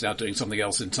that and is now doing something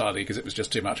else entirely because it was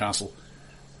just too much hassle.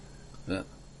 Yeah.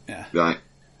 Right.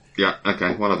 Yeah,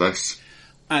 okay, one of those.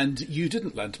 And you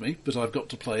didn't lend me, but I've got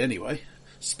to play anyway,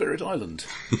 Spirit Island.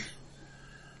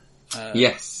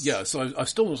 Yes. Yeah, so I've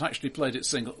still not actually played it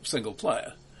single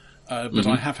player. But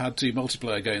I have had 2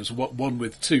 multiplayer games, one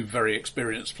with 2 very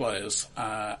experienced players,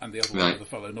 and the other one with a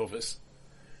fellow novice.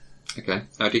 Okay,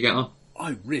 how do you get on?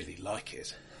 I really like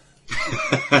it.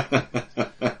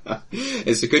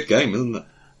 It's a good game, isn't it?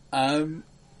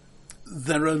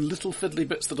 There are little fiddly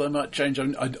bits that I might change.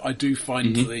 I do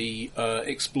find the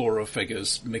Explorer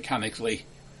figures mechanically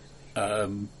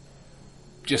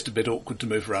just a bit awkward to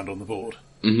move around on the board.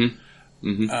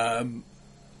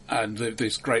 And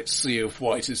this great sea of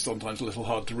white is sometimes a little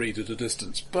hard to read at a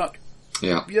distance. But,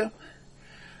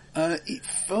 it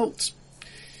felt...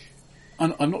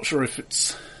 I'm not sure if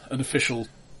it's an official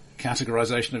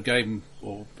categorization of game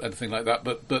or anything like that,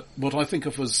 but what I think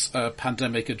of as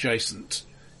pandemic-adjacent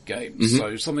games,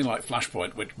 so something like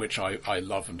Flashpoint, which I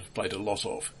love and have played a lot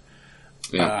of,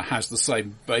 has the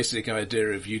same basic idea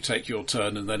of you take your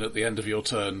turn and then at the end of your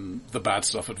turn the bad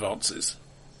stuff advances.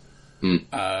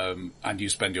 And you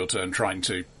spend your turn trying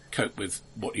to cope with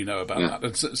what you know about that.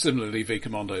 And similarly, V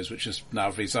Commandos, which is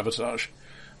now V Sabotage.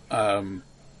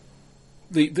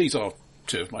 These are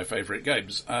 2 of my favourite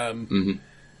games. And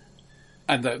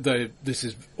this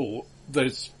is all...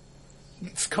 It's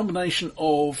a combination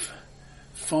of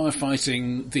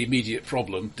firefighting the immediate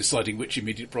problem, deciding which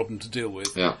immediate problem to deal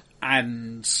with,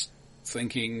 and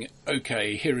thinking,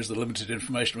 okay, here is the limited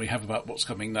information we have about what's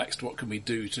coming next, what can we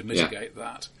do to mitigate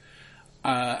that?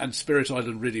 And Spirit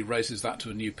Island really raises that to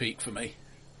a new peak for me.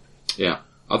 Yeah,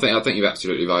 I think you're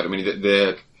absolutely right. I mean,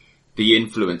 the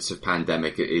influence of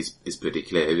Pandemic is pretty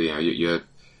clear. You know,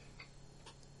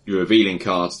 you're revealing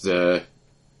cards to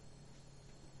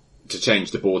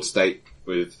change the board state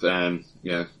with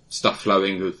stuff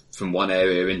flowing from one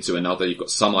area into another. You've got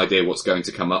some idea what's going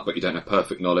to come up, but you don't have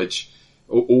perfect knowledge.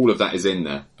 All of that is in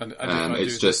there. And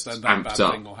it's just then that bad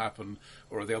thing will happen,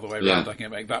 or the other way around. I can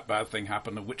make that bad thing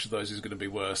happen, and which of those is going to be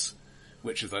worse?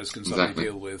 Which of those can somebody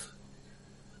deal with?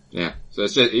 Yeah, so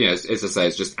it's just, as I say,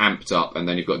 it's just amped up, and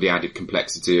then you've got the added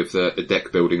complexity of the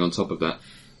deck building on top of that.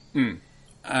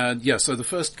 And so the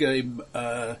first game,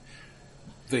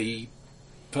 the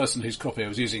person whose copy I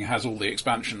was using has all the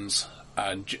expansions.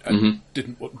 And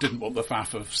didn't want the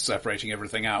faff of separating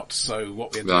everything out. So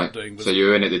what we ended up doing was... So you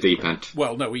were in at the deep end.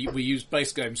 Well, no, we used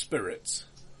base game spirits,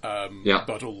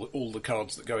 but all the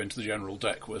cards that go into the general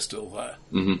deck were still there.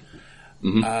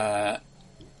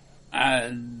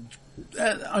 And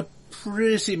I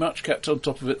pretty much kept on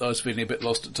top of it. I was feeling a bit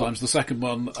lost at times. The second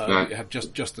one, it had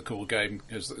just the core game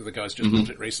because the guys just bought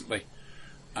it recently.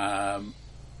 And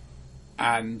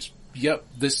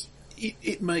this.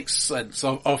 It makes sense.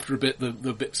 After a bit,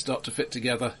 the bits start to fit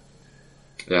together.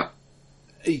 Yeah.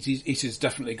 It is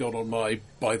definitely gone on my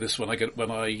buy this when I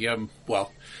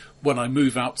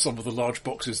move out some of the large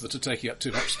boxes that are taking up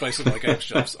too much space on my game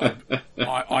shelves.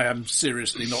 I am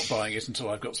seriously not buying it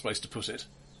until I've got space to put it.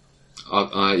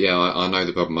 I know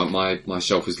the problem. My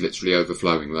shelf is literally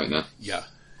overflowing right now. Yeah.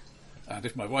 And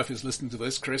if my wife is listening to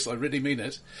this, Chris, I really mean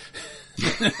it.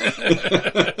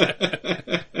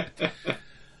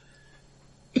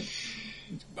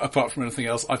 Apart from anything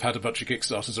else, I've had a bunch of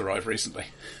Kickstarters arrive recently.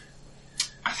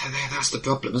 That's the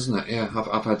problem, isn't it? Yeah,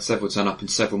 I've had several turn up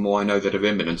and several more I know that are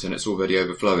imminent, and it's already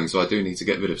overflowing, so I do need to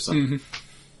get rid of some.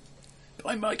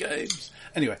 Buy my games.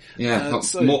 Anyway. Yeah,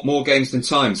 more games than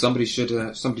time. Somebody should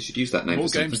use that name. More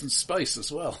games than space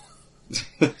as well.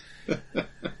 But,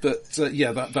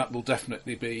 that will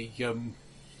definitely be,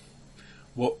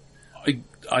 what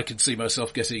I can see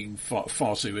myself getting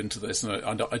far too into this, and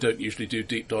I don't usually do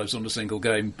deep dives on a single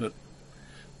game, but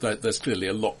there's clearly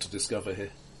a lot to discover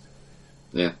here.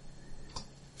 Yeah,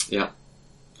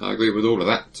 I agree with all of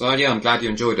that. So I'm glad you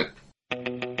enjoyed it.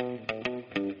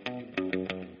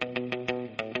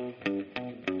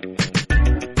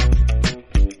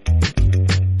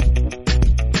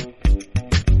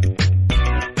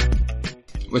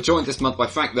 We're joined this month by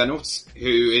Frank Reynolds,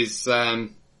 who is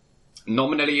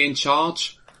nominally in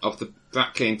charge of the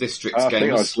Brackley and Districts Gamers. I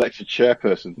think I was elected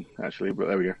chairperson, actually, but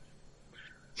there we go.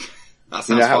 That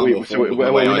sounds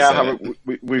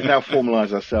we've now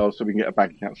formalised ourselves so we can get a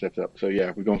bank account set up. So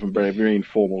yeah, we've gone from very, very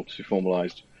informal to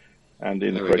formalised. And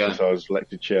in the process, I was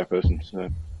elected chairperson. So,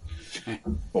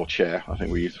 or chair, I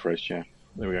think we use the phrase chair.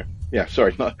 There we go. Yeah,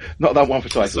 sorry, not that one for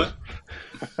titles.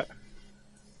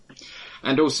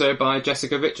 And also by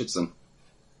Jessica Richardson,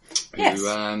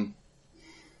 who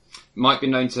might be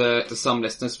known to some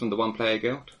listeners from the One Player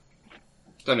Guild.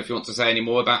 Don't know if you want to say any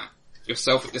more about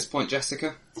yourself at this point,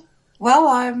 Jessica. Well,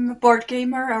 I'm a board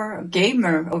gamer, or a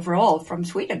gamer overall, from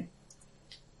Sweden.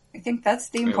 I think that's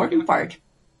the important part.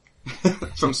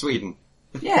 From Sweden?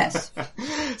 Yes.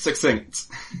 Succinct.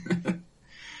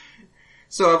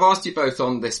 So I've asked you both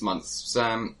on this month's...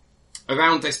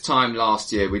 around this time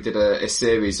last year, we did a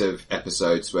series of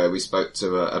episodes where we spoke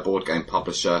to a board game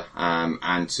publisher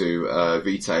and to a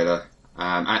retailer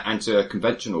and to a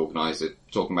convention organiser,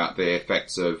 talking about the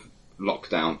effects of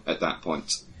lockdown at that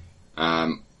point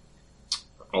on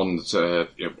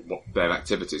what their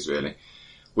activities really.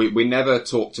 We never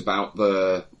talked about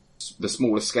the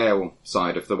smaller scale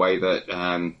side of the way that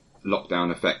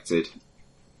lockdown affected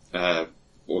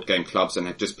board game clubs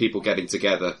and just people getting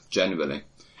together generally.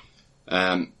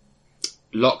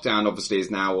 Lockdown obviously is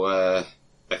now a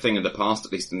thing of the past,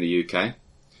 at least in the UK.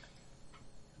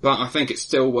 But I think it's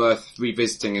still worth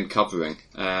revisiting and covering.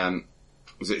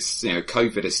 Because it's,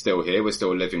 COVID is still here, we're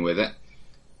still living with it.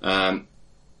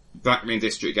 Backmean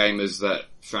District Gamers, that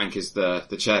Frank is the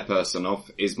chairperson of,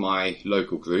 is my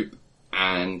local group,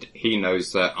 and he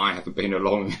knows that I haven't been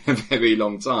along a very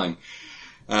long time.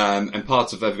 And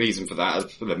part of the reason for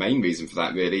that, the main reason for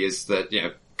that really, is that,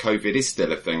 COVID is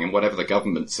still a thing, and whatever the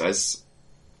government says,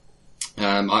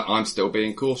 I'm still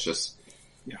being cautious.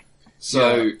 Yeah.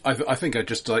 So yeah, I think I'd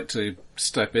just like to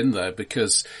step in there,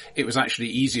 because it was actually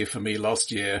easier for me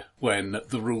last year when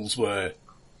the rules were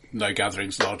no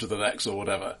gatherings larger than X or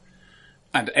whatever,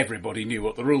 and everybody knew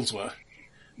what the rules were.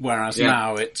 Whereas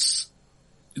now it's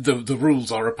the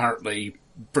rules are apparently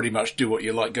pretty much do what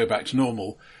you like, go back to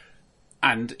normal.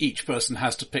 And each person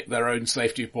has to pick their own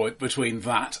safety point between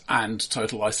that and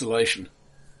total isolation.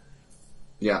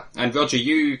 Yeah. And Roger,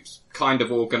 you kind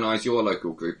of organise your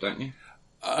local group, don't you?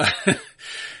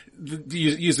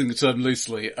 Using the term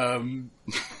loosely,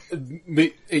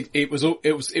 it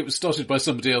was started by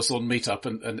somebody else on Meetup,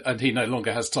 and he no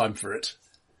longer has time for it.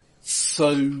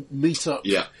 So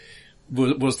Meetup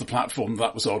was the platform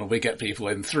that was on, and we get people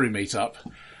in through Meetup.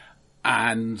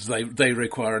 And they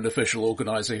require an official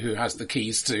organiser who has the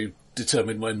keys to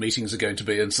determine when meetings are going to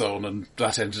be and so on, and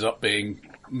that ended up being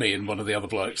me and one of the other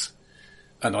blokes.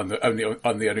 And I'm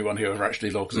the only one who ever actually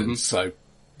logs in, so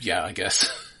yeah, I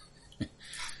guess.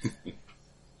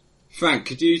 Frank,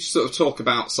 could you sort of talk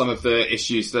about some of the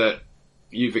issues that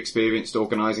you've experienced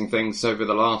organising things over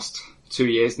the last 2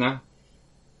 years now?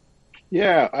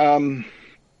 Yeah,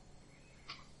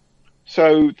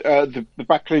 so the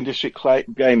Backmean District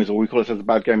Gamers, or we call ourselves the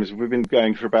Bad Gamers, we've been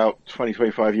going for about 20,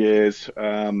 25 years.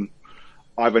 I've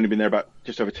only been there about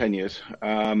just over 10 years.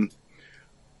 In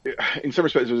some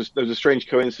respects, there was a strange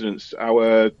coincidence.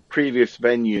 Our previous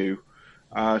venue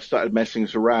started messing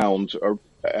us around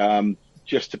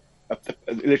just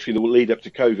literally the lead up to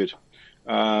COVID.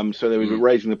 So they were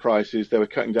raising the prices, they were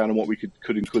cutting down on what we could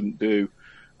and couldn't do,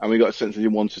 and we got a sense they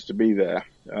didn't want us to be there.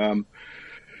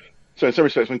 So in some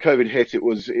respects, when COVID hit, it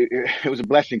was a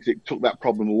blessing because it took that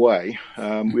problem away.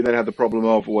 We then had the problem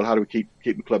of, well, how do we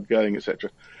keep the club going, etc.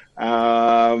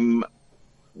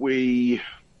 We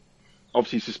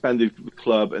obviously suspended the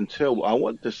club until, I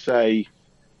want to say,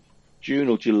 June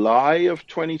or July of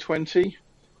 2020.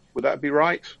 Would that be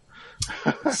right?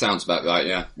 Sounds about right,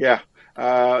 yeah.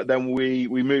 Yeah. Then we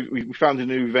moved. We found a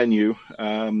new venue.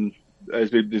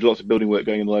 There's lots of building work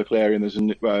going in the local area, and there's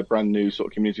a brand new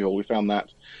sort of community hall. We found that.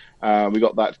 We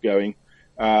got that going.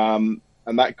 And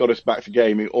that got us back to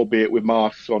gaming, albeit with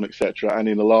masks on, etc., and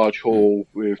in a large hall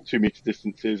with 2 meter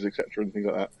distances, etc., and things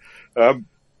like that.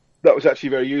 That was actually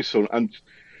very useful. And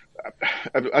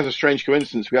as a strange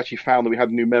coincidence, we actually found that we had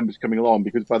new members coming along,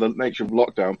 because by the nature of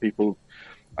lockdown, people,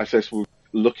 I guess, were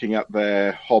looking at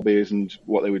their hobbies and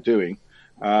what they were doing.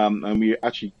 And we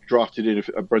actually drafted in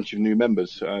a bunch of new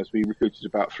members. So we recruited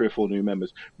about 3 or 4 new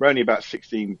members. We're only about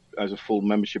 16 as a full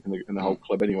membership in the whole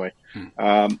club anyway.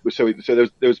 So there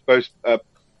was both, in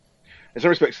some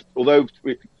respects, although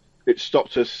it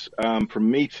stopped us from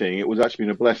meeting, it was actually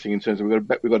been a blessing in terms of we've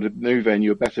got a new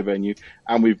venue, a better venue,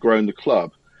 and we've grown the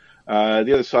club.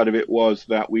 The other side of it was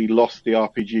that we lost the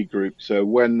RPG group. So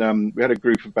when we had a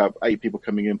group of about 8 people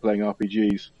coming in playing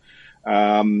RPGs,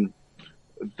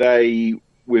 they,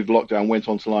 with lockdown, went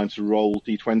onto line to roll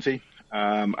D20,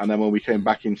 and then when we came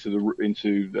back into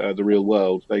the real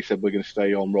world, they said we're going to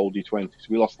stay on roll D20. So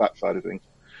we lost that side of things.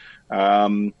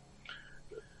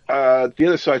 The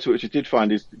other side to it, which I did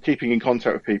find, is keeping in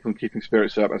contact with people and keeping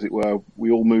spirits up, as it were.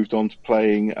 We all moved on to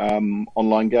playing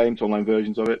online games, online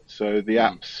versions of it. So the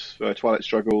apps, Twilight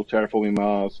Struggle, Terraforming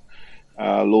Mars,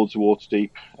 Lords of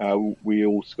Waterdeep, we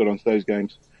all got onto those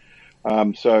games.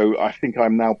 So I think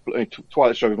I'm now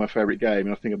Twilight Struggle is my favourite game,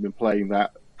 and I think I've been playing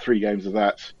that 3 games of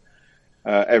that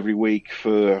every week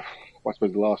for I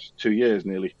suppose the last 2 years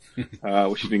nearly,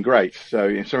 which has been great. So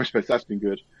in some respects that's been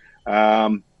good.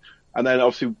 And then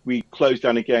obviously we closed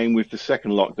down again with the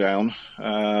second lockdown,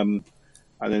 and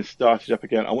then started up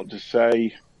again. I want to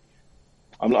say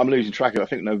I'm losing track of it. I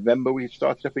think November we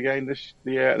started up again this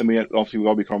year, and then we obviously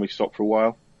Omicron we stopped for a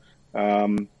while.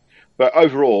 But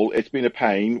overall, it's been a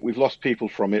pain. We've lost people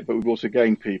from it, but we've also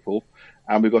gained people,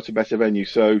 and we've got a better venue.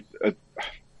 So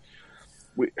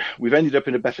we've ended up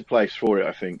in a better place for it,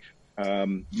 I think.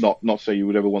 Not say you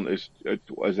would ever want this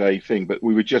as a thing, but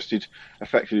we've adjusted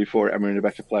effectively for it, and we're in a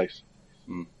better place.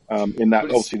 In that,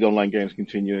 obviously, the online games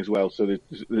continue as well. So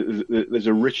there's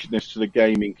a richness to the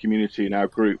gaming community in our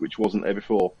group, which wasn't there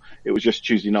before. It was just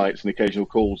Tuesday nights and occasional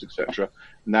calls, etc.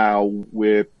 Now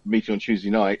we're meeting on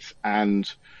Tuesday nights,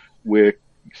 and we're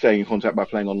staying in contact by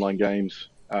playing online games.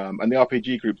 And the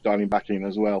RPG group's dialing back in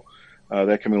as well.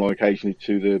 They're coming along occasionally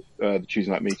to the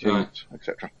Tuesday night meetings,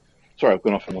 etc. Sorry, I've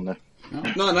gone off on one there.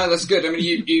 No, that's good. I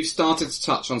mean, you've started to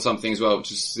touch on something as well,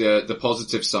 which is the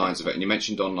positive sides of it. And you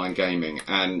mentioned online gaming,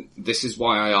 and this is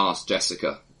why I asked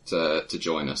Jessica to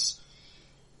join us.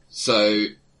 So,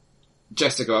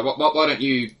 Jessica, why don't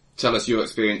you tell us your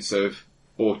experience of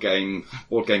board game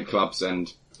clubs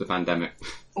and the pandemic?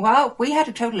 Well, we had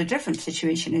a totally different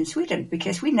situation in Sweden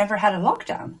because we never had a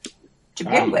lockdown to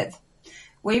begin with.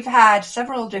 We've had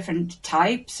several different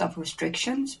types of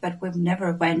restrictions, but we've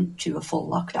never went to a full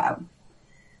lockdown.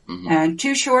 And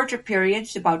 2 shorter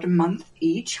periods, about a month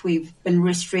each, we've been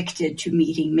restricted to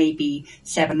meeting maybe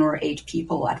 7 or 8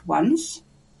 people at once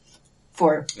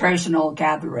for personal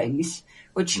gatherings,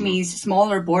 which means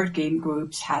smaller board game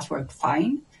groups has worked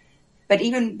fine. But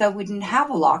even though we didn't have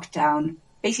a lockdown,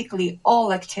 basically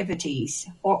all activities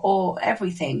or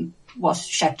everything was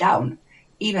shut down,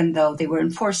 even though they were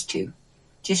enforced to,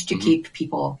 just to keep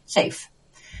people safe,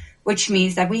 which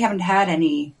means that we haven't had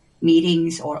any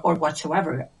meetings or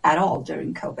whatsoever at all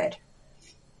during COVID.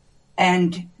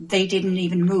 And they didn't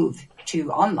even move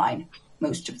to online,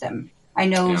 most of them. I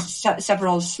know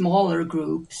several smaller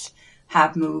groups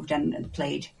have moved and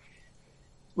played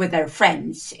with their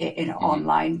friends in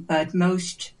online, but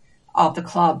most of the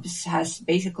clubs has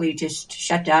basically just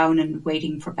shut down and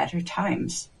waiting for better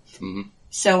times.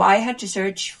 So I had to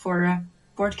search for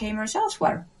board gamers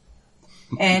elsewhere.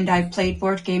 And I played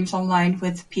board games online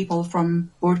with people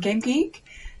from Board Game Geek,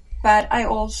 but I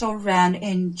also ran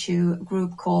into a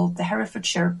group called the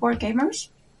Herefordshire Board Gamers,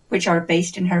 which are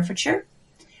based in Herefordshire.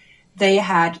 They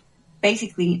had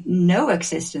basically no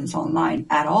existence online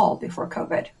at all before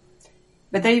COVID,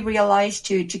 but they realized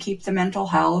to keep the mental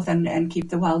health and keep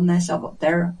the wellness of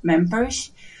their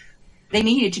members, they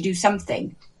needed to do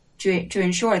something to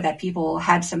ensure that people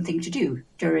had something to do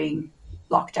during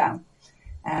lockdown.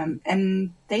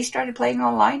 And they started playing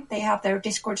online. They have their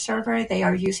Discord server. They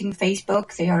are using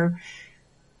Facebook. They are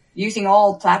using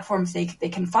all platforms they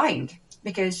can find,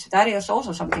 because that is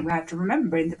also something we have to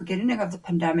remember. In the beginning of the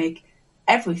pandemic,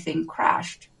 everything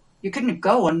crashed. You couldn't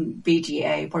go on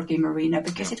BGA, Board Game Arena,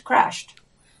 because it crashed.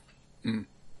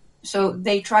 So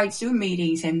they tried Zoom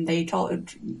meetings, and they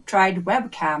tried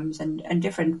webcams and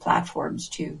different platforms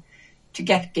to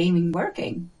get gaming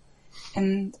working.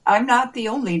 And I'm not the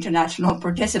only international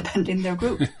participant in their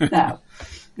group now.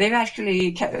 They've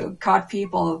actually caught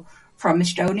people from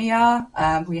Estonia.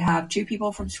 We have 2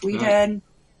 people from Sweden.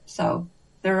 So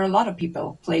there are a lot of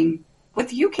people playing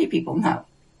with UK people now.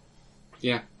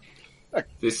 Yeah. Can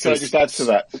I just add to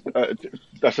that?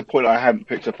 That's a point I hadn't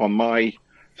picked up on. My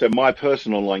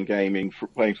personal online gaming,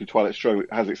 playing through Twilight Struggle,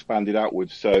 has expanded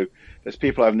outwards. So there's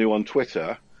people I knew on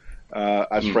Twitter,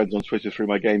 as friends on Twitter through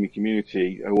my gaming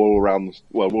community, who are all around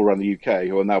the UK,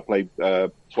 who I now play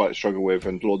Twilight Struggle with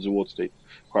and Lords of Waterdeep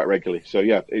quite regularly. So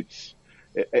yeah, it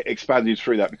expanded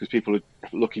through that because people are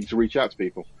looking to reach out to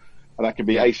people, and that can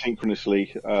be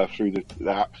asynchronously through the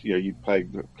app. You know, you play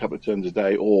a couple of turns a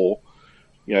day, or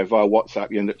via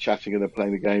WhatsApp, you end up chatting and then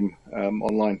playing the game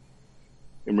online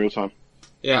in real time.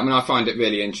 Yeah, I mean, I find it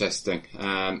really interesting.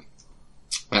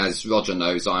 As Roger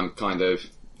knows, I'm kind of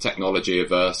technology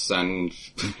averse and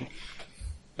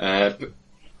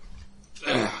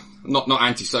not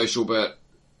antisocial, but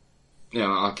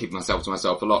I keep myself to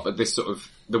myself a lot. But this sort of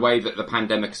the way that the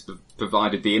pandemic has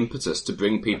provided the impetus to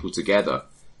bring people together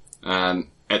at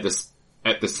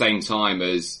the same time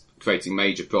as creating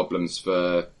major problems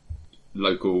for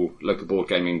local board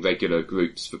gaming regular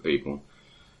groups for people.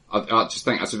 I just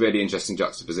think that's a really interesting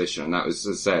juxtaposition, and that was,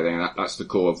 as I say, that's the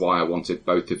core of why I wanted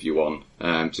both of you on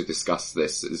to discuss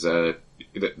this, is the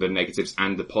negatives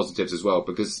and the positives as well,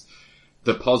 because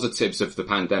the positives of the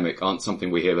pandemic aren't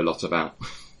something we hear a lot about.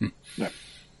 No.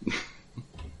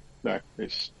 No,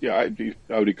 it's, yeah, I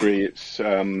would agree. It's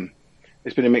been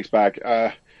a mixed bag.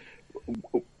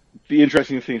 The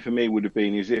interesting thing for me would have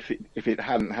been is if it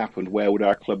hadn't happened, where would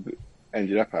our club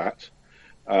ended up at?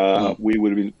 We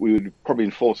would have probably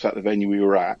been forced at the venue we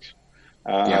were at,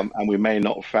 and we may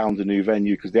not have found a new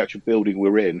venue because the actual building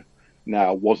we're in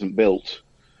now wasn't built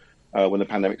when the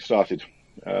pandemic started.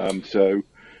 Yeah,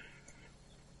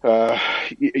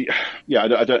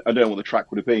 I don't know what the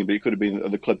track would have been, but it could have been that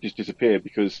the club just disappeared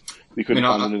because we couldn't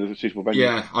find another suitable venue.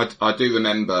 Yeah, I do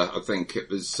remember. I think it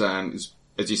was, as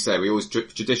you say, we always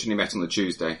traditionally met on the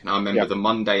Tuesday. And I remember the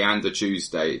Monday and the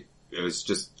Tuesday, it was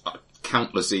just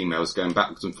countless emails going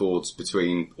backwards and forwards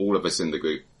between all of us in the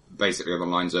group, basically on the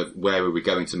lines of where are we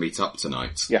going to meet up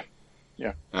tonight? Yeah.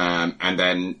 Yeah. And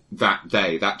then that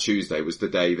day, that Tuesday, was the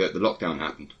day that the lockdown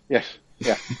happened. Yes.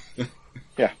 Yeah.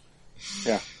 Yeah.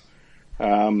 Yeah.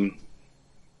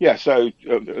 Yeah, so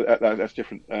that's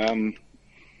different. I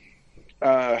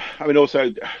mean,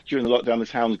 also during the lockdown, the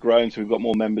town's grown, so we've got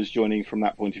more members joining from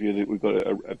that point of view. That we've got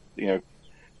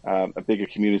a bigger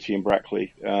community in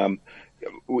Brackley.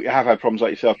 We have had problems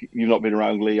like yourself. You've not been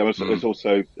around, Lee. There's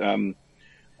also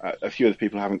a few other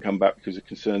people haven't come back because of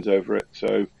concerns over it.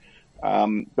 So,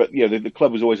 but yeah, the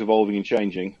club was always evolving and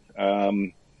changing.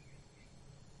 I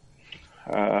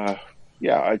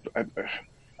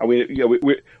mean, yeah,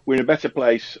 we're in a better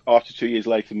place after 2 years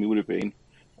later than we would have been.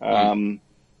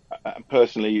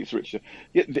 Personally, it's richer.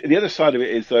 The other side of it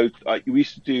is, though, we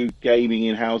used to do gaming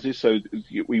in houses, so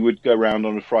we would go around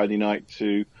on a Friday night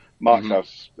to Mark's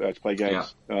house to play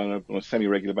games on a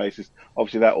semi-regular basis.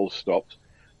 Obviously, that all stopped.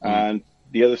 And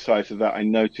the other side of that, I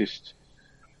noticed,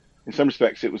 in some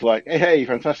respects, it was like, hey,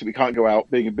 fantastic, we can't go out.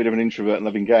 Being a bit of an introvert and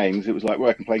loving games, it was like, well,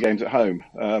 I can play games at home.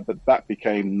 But that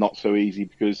became not so easy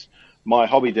because my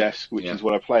hobby desk, which is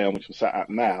what I play on, which I'm sat at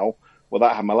now, well,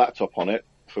 that had my laptop on it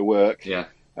for work. Yeah.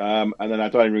 And then our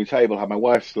dining room table had my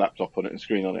wife's laptop on it and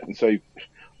screen on it. And so,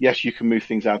 yes, you can move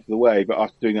things out of the way, but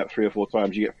after doing that 3 or 4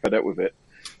 times, you get fed up with it.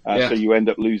 So you end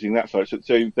up losing that side. So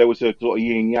there was a sort of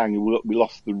yin and yang. We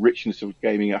lost the richness of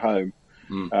gaming at home,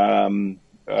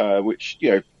 which,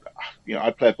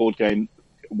 I'd play a board game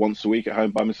once a week at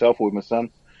home by myself or with my son,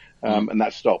 and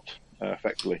that stopped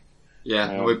effectively.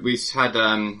 Yeah, we had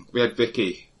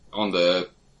Vicky on the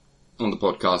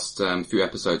podcast a few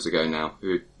episodes ago now,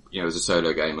 who is a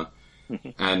solo gamer,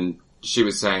 and she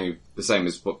was saying the same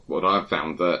as what I've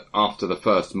found, that after the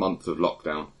first month of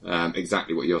lockdown,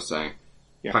 exactly what you're saying,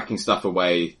 packing stuff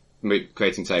away,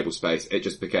 creating table space, it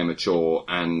just became a chore,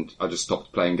 and I just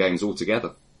stopped playing games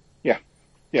altogether.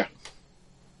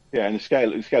 Yeah, and the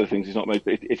scale of things is not made,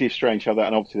 but it is strange how that,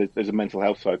 and obviously there's a mental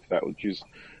health side to that, which is,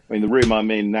 I mean, the room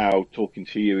I'm in now talking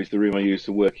to you is the room I used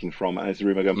to working from, and it's the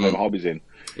room I go and play my hobbies in.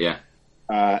 Yeah.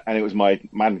 And it was my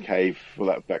man cave,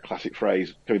 for that classic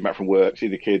phrase, coming back from work, see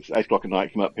the kids, 8 o'clock at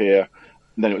night, come up here,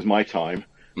 and then it was my time.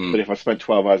 But if I spent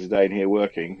 12 hours a day in here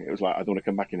working, it was like, I don't want to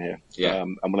come back in here.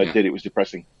 And when I did, it was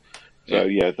depressing. So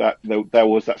there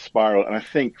was that spiral, and I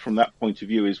think from that point of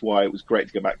view is why it was great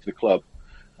to go back to the club.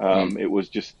 It was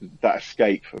just that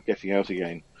escape of getting out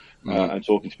again, and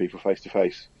talking to people face to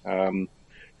face,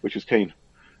 which was keen.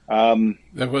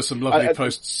 There were some lovely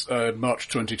posts, March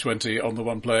 2020 on the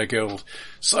One Player Guild.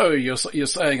 So you're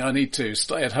saying I need to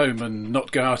stay at home and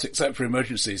not go out except for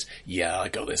emergencies? Yeah, I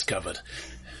got this covered.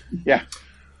 Yeah.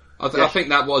 I think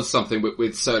that was something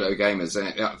with solo gamers.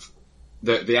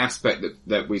 The aspect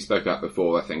that we spoke about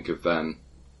before, I think, of,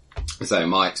 say,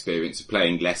 my experience of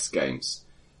playing less games,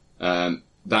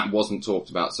 that wasn't talked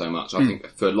about so much. I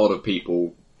think for a lot of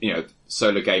people,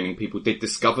 solo gaming, people did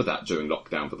discover that during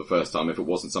lockdown for the first time if it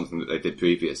wasn't something that they did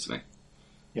previously.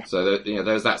 Yeah. So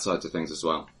there's that side to things as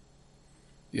well.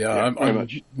 Yeah, I'm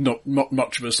not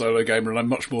much of a solo gamer, and I'm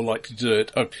much more likely to do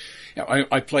it.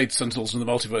 I played Sentinels in the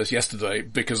Multiverse yesterday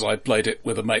because I played it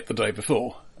with a mate the day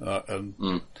before, rather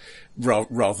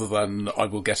than I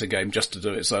will get a game just to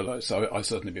do it solo. So I've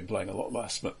certainly been playing a lot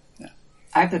less, but yeah.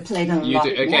 I've been playing a lot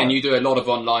more. You do a lot of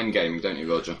online gaming, don't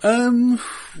you, Roger?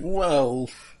 Well,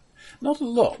 not a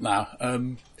lot now.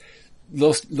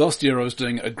 Last year I was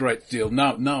doing a great deal.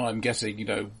 Now I'm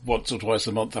getting, once or twice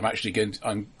a month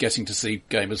I'm getting to see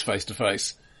gamers face to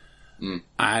face.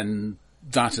 And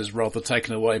that has rather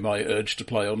taken away my urge to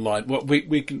play online. Well,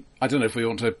 we can, I don't know if we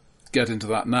want to get into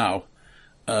that now,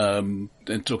 and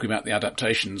talking about the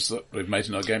adaptations that we've made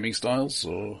in our gaming styles,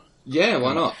 or? Yeah,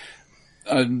 why not?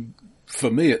 And for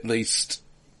me at least,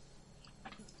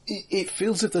 it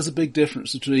feels as if there's a big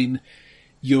difference between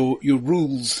your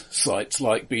rules sites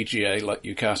like BGA, like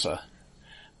Yucata,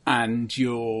 and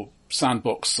your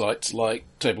sandbox sites like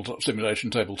Tabletop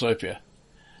Simulation, Tabletopia.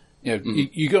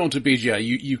 You go onto BGA,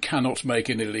 you cannot make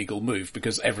an illegal move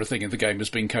because everything in the game has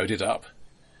been coded up.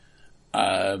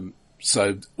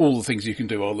 So all the things you can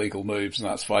do are legal moves, and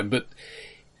that's fine.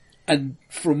 And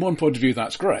from one point of view,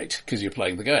 that's great because you're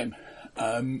playing the game.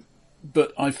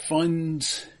 But I find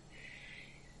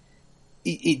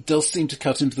it does seem to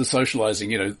cut into the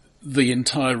socializing. The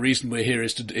entire reason we're here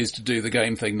is to do the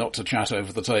game thing, not to chat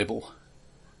over the table.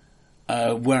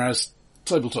 Whereas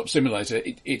Tabletop Simulator,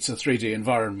 it's a 3D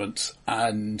environment,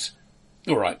 and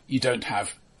alright, you don't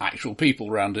have actual people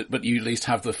around it, but you at least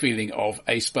have the feeling of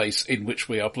a space in which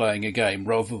we are playing a game,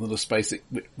 rather than a space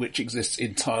which exists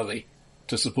entirely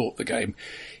to support the game.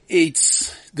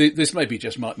 This may be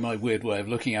just my weird way of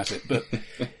looking at it, but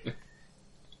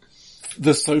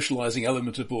the socializing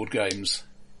element of board games,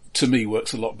 to me,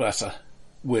 works a lot better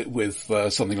with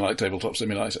something like Tabletop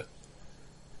Simulator.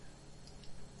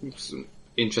 It's an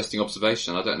interesting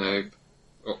observation. I don't know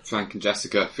what Frank and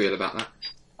Jessica feel about that.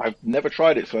 I've never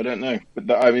tried it, so I don't know.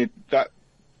 But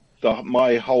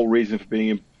my whole reason for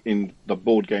being in the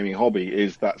board gaming hobby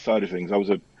is that side of things. I was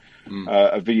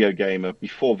a video gamer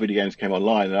before video games came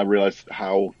online, and I realised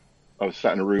how I was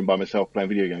sat in a room by myself playing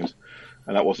video games,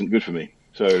 and that wasn't good for me.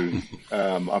 So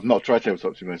I've not tried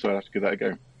Tabletop Simulator, so I'll have to give that a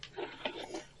go.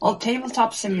 Well,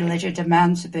 Tabletop Simulator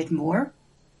demands a bit more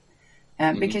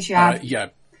because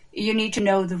you need to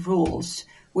know the rules,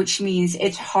 which means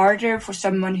it's harder for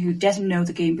someone who doesn't know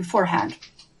the game beforehand.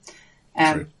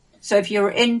 So if you're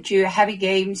into heavy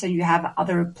games and you have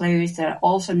other players that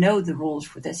also know the rules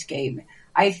for this game,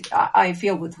 I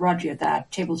feel with Roger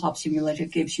that Tabletop Simulator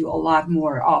gives you a lot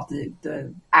more of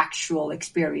the actual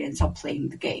experience of playing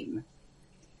the game.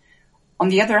 On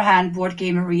the other hand, Board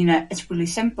Game Arena is really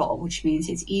simple, which means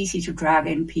it's easy to drag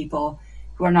in people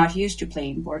who are not used to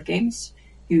playing board games,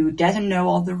 who doesn't know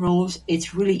all the rules.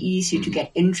 It's really easy to get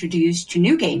introduced to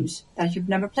new games that you've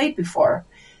never played before,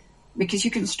 because you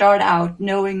can start out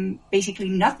knowing basically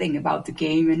nothing about the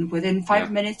game, and within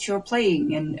 5 minutes you're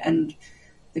playing, and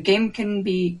the game can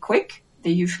be quick. They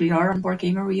usually are on Board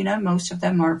Game Arena. Most of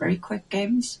them are very quick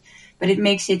games, but it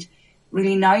makes it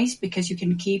really nice because you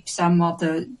can keep some of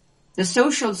the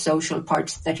social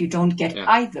parts that you don't get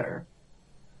either.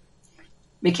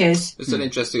 Because it's an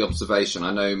interesting observation.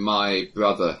 I know my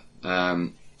brother,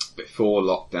 before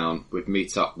lockdown, would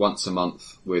meet up once a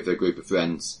month with a group of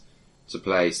friends to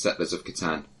play Settlers of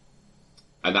Catan.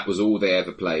 And that was all they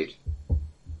ever played.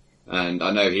 And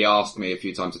I know he asked me a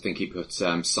few times, I think he put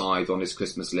Scythe on his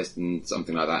Christmas list and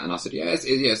something like that. And I said,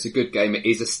 it's a good game. It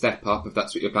is a step up if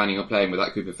that's what you're planning on playing with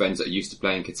that group of friends that are used to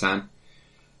playing Catan.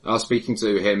 I was speaking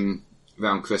to him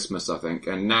around Christmas, I think,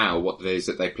 and now what it is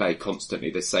that they play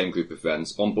constantly, this same group of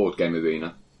friends, on Board Game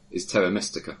Arena, is Terra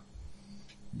Mystica.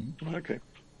 Okay.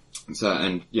 So,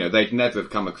 and, they'd never have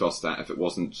come across that if it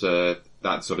wasn't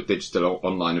that sort of digital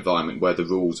online environment where the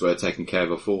rules were taken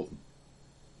care of for them.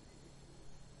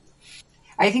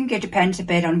 I think it depends a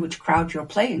bit on which crowd you're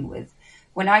playing with.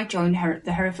 When I joined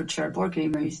the Herefordshire Board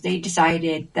Gamers, they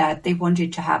decided that they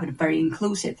wanted to have a very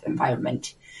inclusive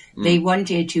environment. They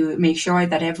wanted to make sure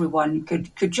that everyone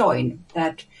could join,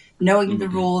 that knowing the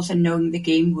rules and knowing the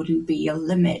game wouldn't be a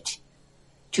limit,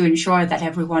 to ensure that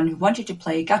everyone who wanted to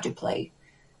play got to play.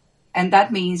 And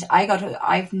that means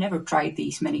I've never tried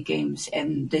these many games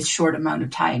in this short amount of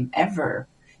time ever,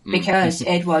 because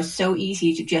it was so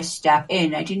easy to just step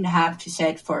in. I didn't have to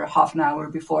sit for half an hour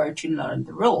before to learn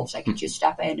the rules. I could just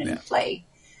step in and play.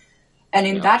 And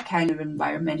in that kind of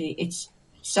environment, it's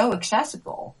so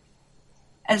accessible.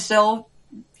 And so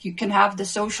you can have the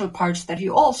social parts that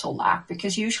you also lack,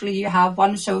 because usually you have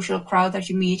one social crowd that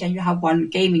you meet and you have one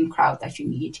gaming crowd that you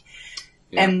meet.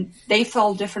 Yeah. And they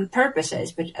fill different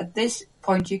purposes, but at this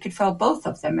point you could fill both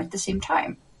of them at the same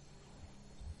time.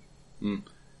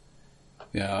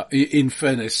 Yeah, in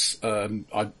fairness,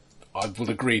 I will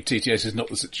agree TTS is not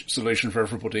the solution for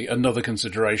everybody. Another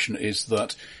consideration is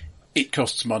that it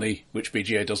costs money, which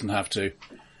BGA doesn't have to,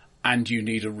 and you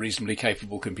need a reasonably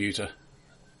capable computer.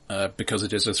 Because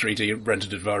it is a 3D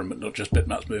rendered environment, not just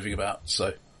bitmaps moving about.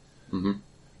 So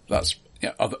that's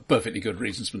other perfectly good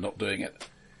reasons for not doing it.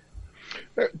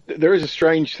 There is a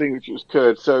strange thing which has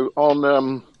occurred. So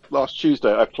on last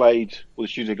Tuesday, I played, well,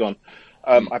 the Tuesday gone,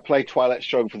 I played Twilight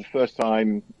Struggle for the first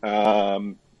time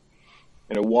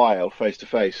in a while, face to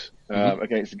face,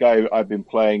 against a guy I've been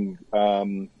playing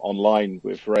online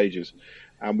with for ages.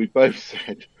 And we both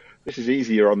said, this is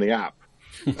easier on the app.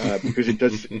 Because it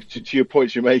does, to your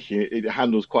points you're making, it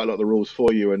handles quite a lot of the rules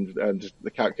for you and the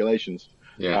calculations.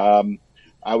 Yeah.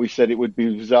 We said it would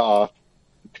be bizarre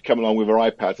to come along with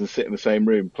our iPads and sit in the same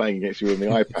room playing against you on the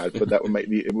iPad, but that would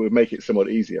make it somewhat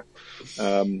easier.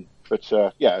 It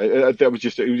was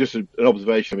just an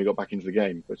observation. We got back into the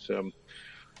game, but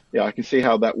I can see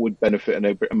how that would benefit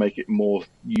and make it more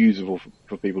usable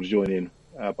for people to join in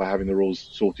by having the rules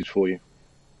sorted for you.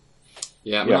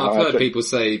 Yeah, I've heard people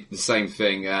say the same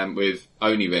thing with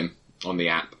Onirim on the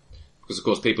app. Because, of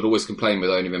course, people always complain with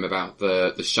Onirim about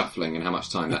the shuffling and how much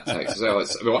time that takes. So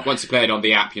once you play it on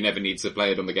the app, you never need to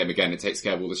play it on the game again. It takes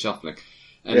care of all the shuffling.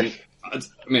 And yes. I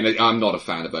mean, I'm not a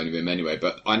fan of Onirim anyway,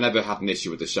 but I never had an issue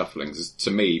with the shuffling. Because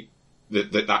to me,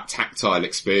 that tactile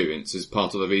experience is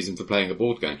part of the reason for playing a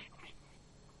board game.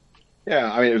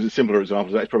 Yeah, I mean, it was a simpler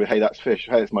example. It's probably, hey, that's fish.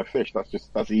 Hey, it's my fish.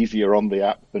 That's easier on the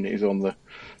app than it is on the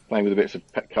playing with the bits of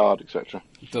pet card, etc.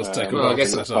 It does take a while to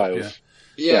set up,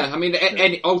 Yeah, I mean,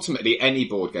 ultimately, any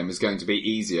board game is going to be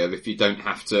easier if you don't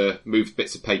have to move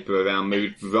bits of paper around,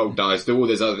 roll dice, do all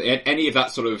this other... Any of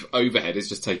that sort of overhead is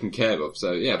just taken care of.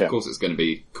 So, of course it's going to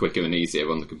be quicker and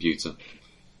easier on the computer.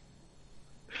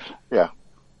 Yeah.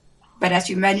 But as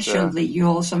you mentioned, Lee, you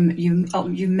also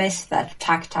you miss that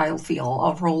tactile feel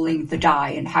of rolling the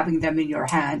die and having them in your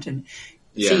hand and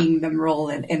seeing them roll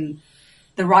in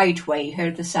the right way,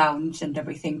 hear the sounds and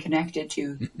everything connected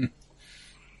to...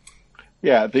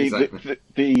 Yeah,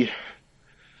 the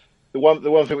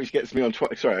one thing which gets me on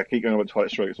sorry, I keep going on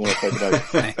Twilight Strike. It's one I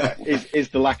play is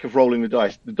the lack of rolling the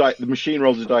dice. The machine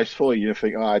rolls the dice for you. You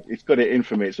think, it's got it in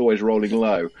for me. It's always rolling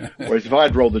low. Whereas if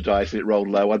I'd rolled the dice and it rolled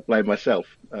low, I'd blame myself.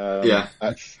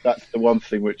 That's the one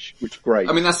thing which great.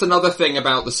 I mean, that's another thing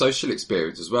about the social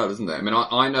experience as well, isn't it? I mean,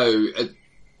 I know.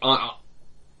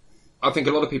 I think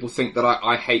a lot of people think that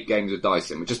I hate games with dice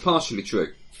in, which is partially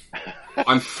true.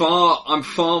 I'm far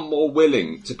more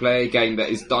willing to play a game that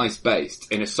is dice based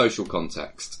in a social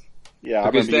context. Yeah,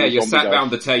 because there you're sat around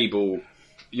the table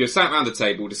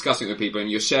discussing with people, and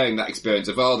you're sharing that experience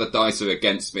of the dice are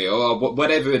against me, or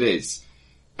whatever it is,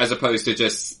 as opposed to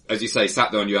just, as you say,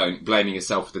 sat there on your own, blaming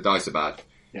yourself if the dice are bad.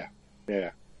 Yeah.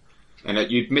 And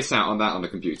you'd miss out on that on the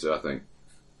computer, I think.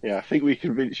 Yeah, I think we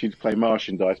convinced you to play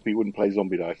Martian dice, but you wouldn't play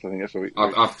zombie dice. I think that's what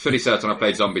I'm pretty certain I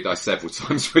played zombie dice several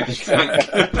times with you,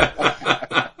 Frank.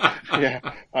 Yeah,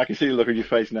 I can see the look on your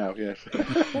face now, yes.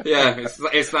 Yeah,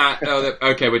 it's that,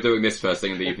 okay, we're doing this first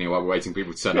thing in the evening while we're waiting for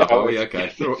people to turn up, are we?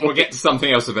 Okay. We'll get to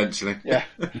something else eventually. Yeah,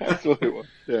 that's what it was,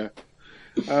 yeah.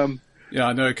 Yeah,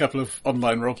 I know a couple of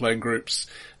online role-playing groups.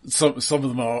 Some of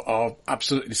them are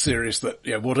absolutely serious that,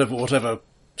 whatever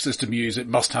system you use, it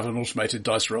must have an automated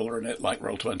dice roller in it, like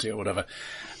Roll20 or whatever.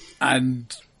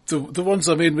 And the ones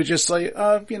I'm in, we just say,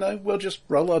 we'll just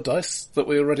roll our dice that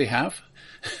we already have.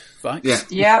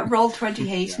 Thanks. Yeah, Roll20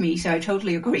 hates me, so I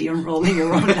totally agree on rolling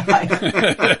your own dice.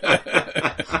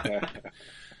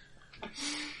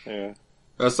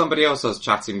 Somebody else I was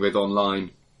chatting with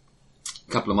online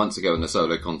a couple of months ago in the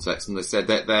solo context, and they said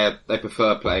that they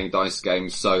prefer playing dice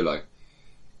games solo.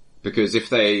 Because if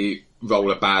they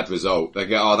roll a bad result, they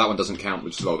go, that one doesn't count,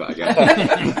 we'll just roll that again.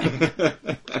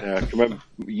 I can remember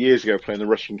years ago playing the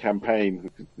Russian campaign,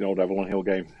 the old Avalon Hill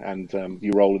game, and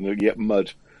you roll and you get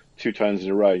mud 2 times in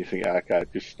a row, you think, okay,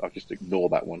 I'll just ignore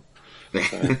that one.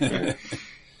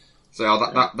 So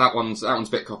that one's a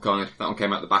bit cockeyed. That one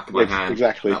came out the back of my hand.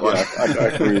 Exactly, I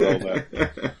can re-roll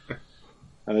that.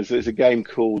 And there's a game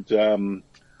called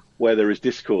Where There Is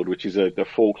Discord, which is a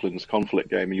Falklands conflict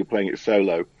game, and you're playing it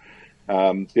solo.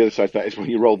 The other side of that is when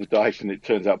you roll the dice and it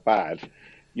turns out bad,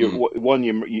 your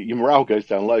morale goes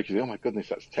down low because you think, oh my goodness,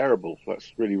 that's terrible,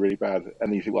 that's really, really bad, and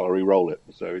then you think, well, I'll re-roll it,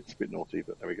 so it's a bit naughty,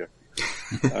 but there we go.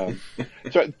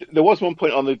 So there was one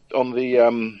point on the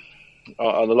lockdown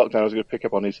I was going to pick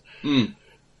up on is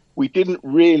we didn't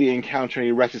really encounter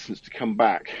any reticence to come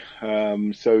back.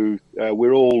 So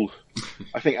we're all,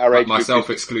 I think our age myself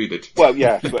excluded. Well,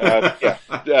 yeah,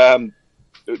 but,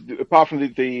 apart from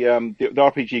the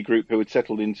RPG group who had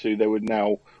settled into, they were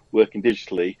now working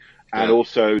digitally, and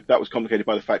also that was complicated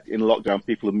by the fact in lockdown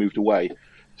people had moved away,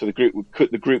 so the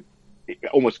group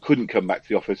almost couldn't come back to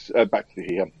the office, back to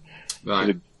the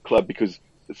club because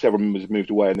several members had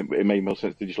moved away, and it made more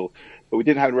sense digital. But we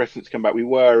didn't have a residence to come back.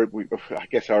 I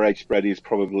guess our age spread is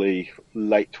probably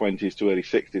late 20s to early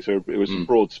 60s, so it was a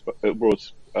broad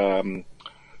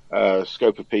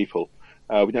scope of people.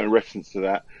 We don't have a reference to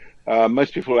that.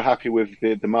 Most people are happy with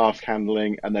the mask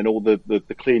handling, and then all the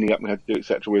cleaning up we had to do,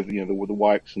 etc. With the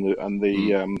wipes and the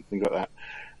things like that.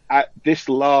 At this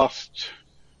last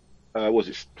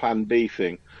Plan B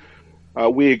thing,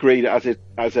 we agreed as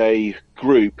a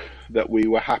group that we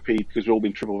were happy because we've all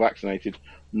been triple vaccinated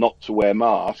not to wear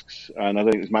masks, and I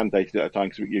think it was mandated at the time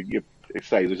because it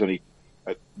say there's only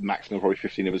at maximum probably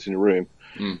 15 of us in a room.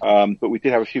 But we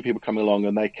did have a few people coming along,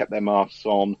 and they kept their masks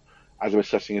on as they were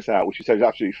sussing us out, which we said was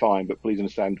absolutely fine. But please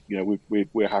understand,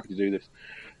 we're happy to do this.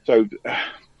 So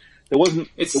there wasn't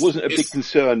a big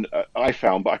concern I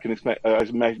found, but I can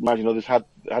imagine others had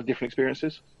different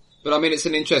experiences. But I mean, it's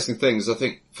an interesting thing, because I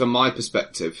think from my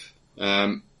perspective,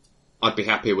 I'd be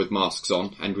happier with masks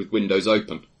on and with windows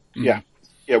open. Yeah,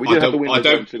 we did have the windows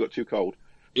open because it got too cold.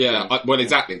 Yeah, well,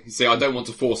 exactly. See, I don't want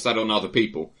to force that on other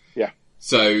people. Yeah.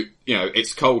 So,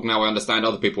 it's cold now. I understand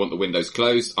other people want the windows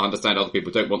closed. I understand other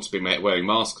people don't want to be wearing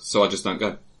masks, so I just don't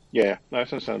go. Yeah, no,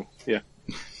 it's understandable. Yeah.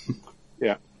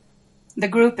 Yeah. The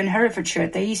group in Herefordshire,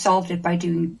 they solved it by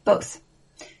doing both.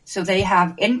 So they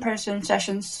have in-person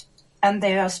sessions, and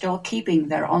they are still keeping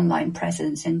their online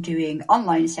presence and doing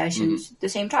online sessions at the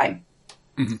same time.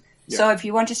 Mm-hmm. Yeah. So if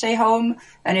you want to stay home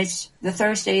and it's the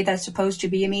Thursday that's supposed to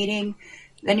be a meeting,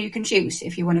 then you can choose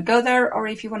if you want to go there or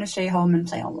if you want to stay home and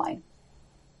play online.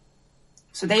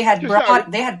 So they had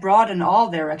broadened all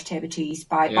their activities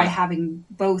by having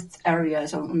both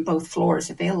areas on both floors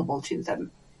available to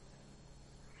them.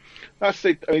 That's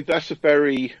a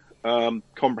very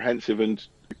comprehensive and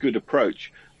good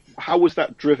approach. How was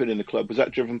that driven in the club? Was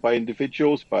that driven by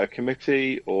individuals, by a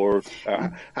committee, or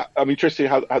I'm interested in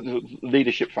how the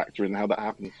leadership factor in how that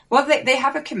happens. Well, they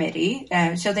have a committee,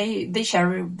 so they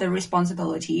share the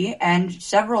responsibility, and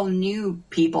several new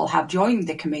people have joined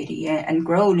the committee and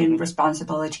grown in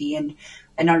responsibility and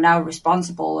are now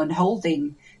responsible and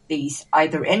holding these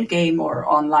either in-game or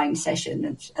online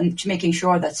sessions and to making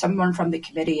sure that someone from the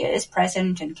committee is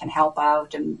present and can help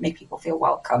out and make people feel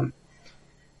welcome.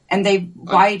 And they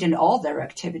widen all their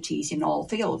activities in all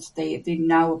fields. They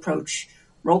now approach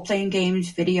role-playing games,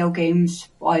 video games,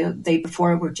 while they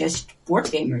before were just board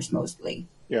gamers mostly.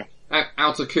 Yeah.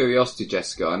 Out of curiosity,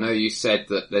 Jessica, I know you said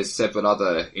that there's several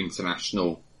other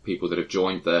international people that have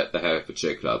joined the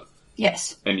Herefordshire Club.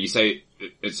 Yes. And you say,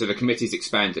 so the committee's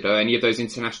expanded. Are any of those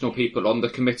international people on the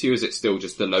committee, or is it still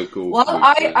just the local? Well,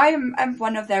 I'm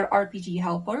one of their RPG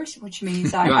helpers, which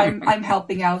means I'm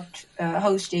helping out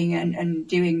hosting and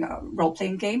doing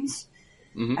role-playing games.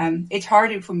 Mm-hmm. It's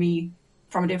harder for me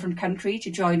from a different country to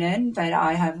join in, but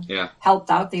I have helped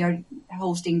out. They are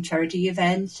hosting charity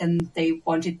events, and they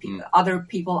wanted other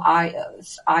people's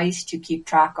eyes to keep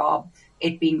track of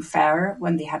it being fair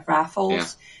when they had raffles.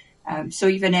 Yeah. So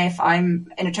even if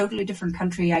I'm in a totally different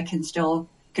country, I can still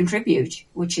contribute,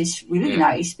 which is really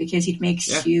nice because it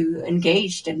makes you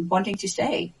engaged and wanting to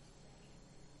stay.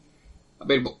 I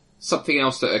mean, something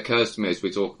else that occurs to me as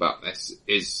we talk about this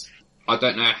is I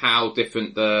don't know how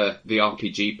different the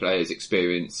RPG player's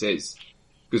experience is.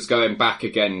 Because going back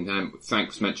again, Frank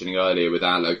was mentioning earlier with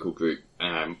our local group,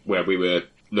 where we were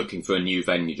looking for a new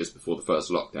venue just before the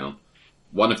first lockdown.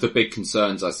 One of the big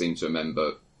concerns I seem to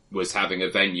remember was having a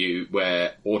venue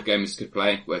where board gamers could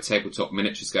play, where tabletop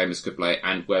miniatures gamers could play,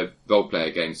 and where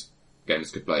role-player gamers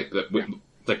could play. But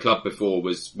the club before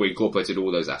we incorporated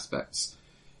all those aspects.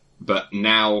 But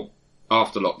now,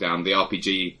 after lockdown, the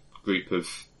RPG group have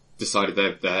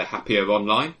decided they're happier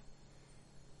online.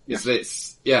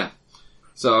 Yeah.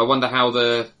 So I wonder how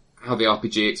the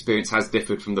RPG experience has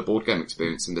differed from the board game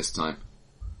experience in this time.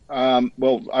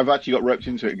 Well, I've actually got roped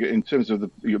into it in terms of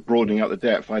you're broadening out the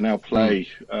depth. I now play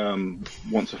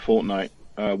once a fortnight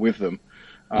with them,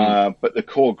 but the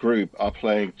core group are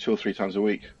playing 2 or 3 times a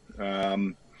week.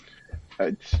 I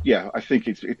think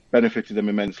it's benefited them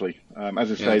immensely.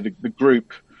 As I say, the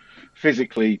group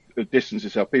physically distanced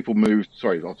itself. People moved.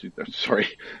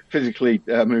 Physically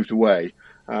moved away.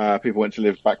 People went to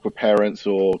live back with parents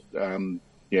or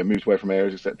moved away from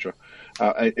areas, etc.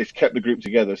 It's kept the group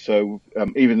together. So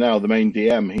even now, the main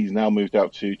DM, he's now moved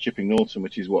out to Chipping Norton,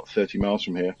 which is 30 miles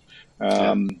from here.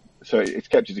 So it's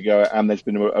kept it together, and there's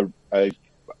been a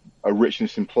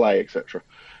richness in play, etc.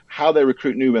 How they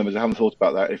recruit new members, I haven't thought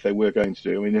about that. If they were going to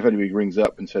do, I mean, if anybody rings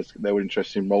up and says they were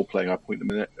interested in role playing, I point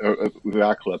them in with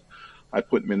our club. I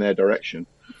put them in their direction.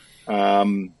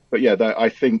 But yeah, I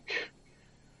think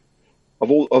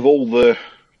of all the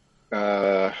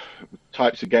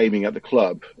types of gaming at the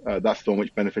club, that's the one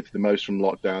which benefited the most from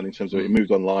lockdown in terms of it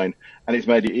moved online and it's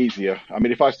made it easier. I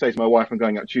mean, if I say to my wife I'm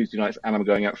going out Tuesday nights and I'm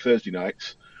going out Thursday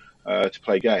nights to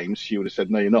play games, she would have said,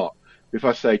 no, you're not. If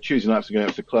I say Tuesday nights I'm going out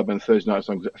to the club and Thursday nights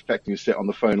I'm expecting to sit on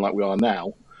the phone like we are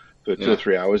now for 2 or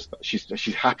 3 hours,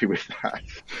 she's happy with that.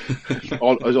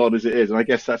 as odd as it is. And I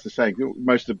guess that's the same.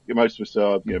 Most of us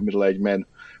are middle-aged men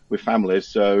with families,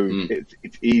 so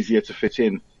it's easier to fit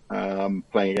in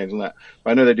playing games on that.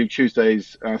 But I know they do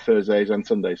Tuesdays, Thursdays and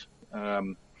Sundays.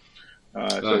 So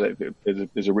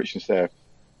there's a richness there.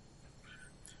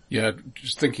 Yeah,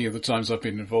 just thinking of the times I've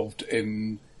been involved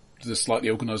in the slightly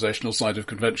organisational side of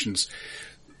conventions,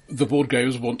 the board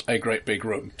gamers want a great big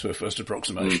room to a first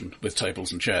approximation with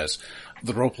tables and chairs.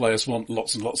 The role players want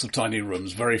lots and lots of tiny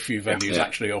rooms. Very few venues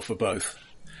actually offer both.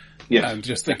 Yes. And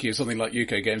just thinking of something like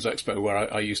UK Games Expo,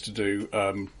 where I used to do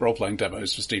role-playing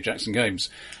demos for Steve Jackson Games,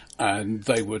 and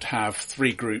they would have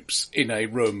 3 groups in a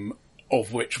room,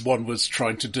 of which one was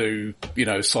trying to do,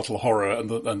 subtle horror, and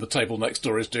the table next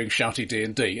door is doing shouty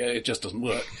D&D. It just doesn't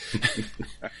work.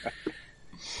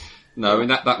 No, I mean,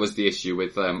 that was the issue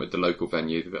with the local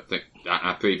venue.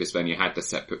 Our previous venue had the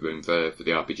separate room for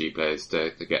the RPG players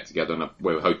to get together, and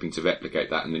we were hoping to replicate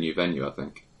that in the new venue, I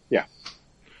think. Yeah.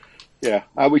 Yeah,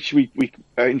 which we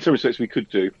in some respects we could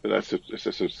do, but that's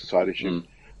a side issue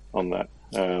on that.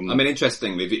 I mean,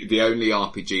 interestingly, the only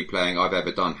RPG playing I've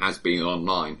ever done has been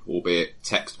online, albeit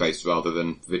text-based rather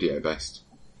than video-based.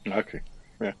 Okay,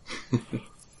 yeah.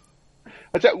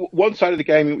 One side of the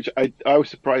game which I was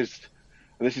surprised,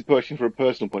 and this is pushing from a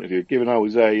personal point of view, given I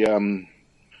was a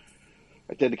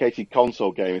dedicated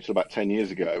console game until about 10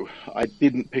 years ago, I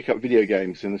didn't pick up video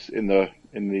games in the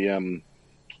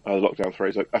lockdown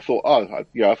phase. I thought, I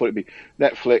thought it'd be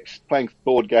Netflix, playing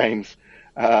board games,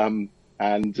 and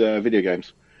video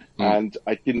games. And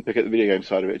I didn't pick up the video game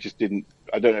side of it. It just didn't.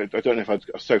 I don't know if I'd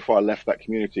so far left that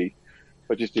community,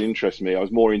 but it just didn't interest me. I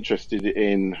was more interested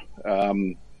in,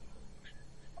 I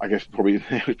guess it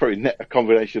was probably a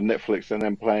combination of Netflix and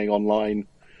then playing online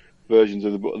versions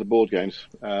of the board games.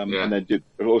 And then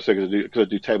also because I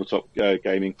do tabletop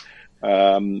gaming,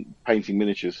 painting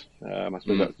miniatures. I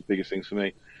suppose that's the biggest things for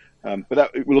me.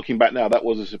 But looking back now, that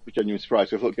was a genuine surprise.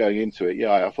 So I thought going into it,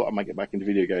 I thought I might get back into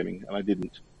video gaming, and I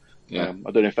didn't. I don't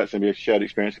know if that's going to be a shared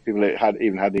experience if people had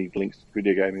any links to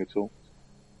video gaming at all.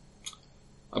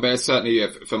 I mean, certainly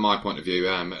from my point of view,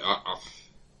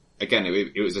 again,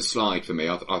 it was a slide for me.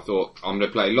 I thought I'm going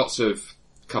to play lots of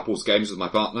couples games with my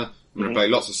partner. I'm going to play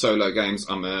lots of solo games.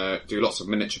 I'm going to do lots of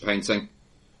miniature painting.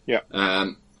 Yeah.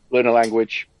 Learn a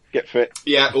language, get fit.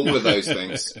 Yeah, all of those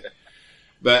things.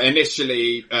 But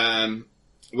initially,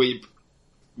 we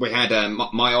had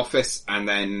my office, and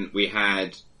then we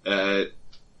had the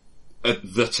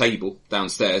table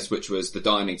downstairs, which was the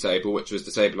dining table, which was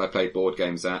the table I played board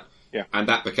games at. Yeah. And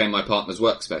that became my partner's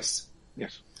workspace.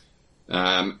 Yes.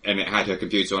 And it had her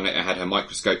computer on it, it had her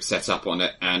microscope set up on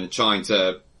it, and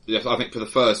I think for the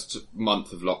first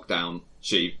month of lockdown,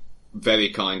 she very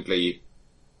kindly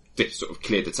did sort of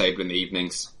clear the table in the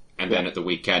evenings, and then at the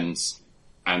weekends,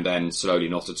 and then slowly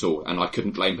not at all. And I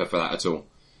couldn't blame her for that at all.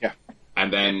 Yeah.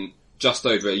 And then just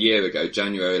over a year ago,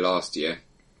 January last year,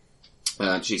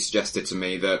 she suggested to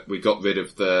me that we got rid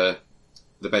of the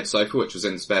bed sofa, which was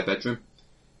in the spare bedroom,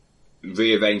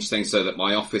 rearranged things so that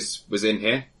my office was in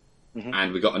here,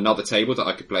 and we got another table that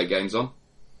I could play games on.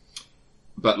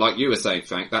 But like you were saying,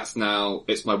 Frank, it's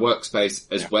my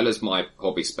workspace as well as my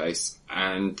hobby space,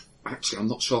 and actually I'm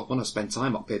not sure I want to spend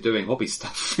time up here doing hobby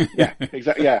stuff. Yeah,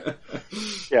 exactly, yeah.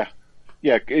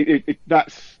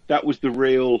 That was the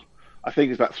real, I think it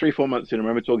was about 3-4 months in, I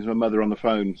remember talking to my mother on the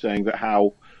phone saying that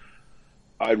how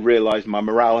I realised my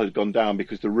morale had gone down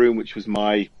because the room, which was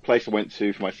my place I went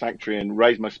to for my sanctuary and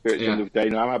raised my spirits at the end of the day,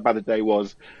 no matter how bad the day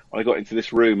was, when I got into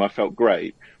this room, I felt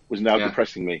great, was now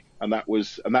depressing me. And that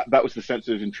was the sense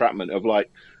of entrapment of like,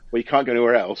 well, you can't go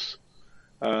anywhere else.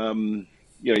 That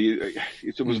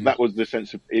was the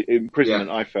sense of imprisonment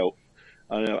I felt.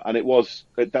 And that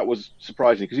was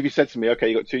surprising because if you said to me, okay,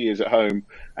 you got 2 years at home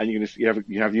and you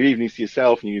have your evenings to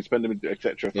yourself and you can spend them,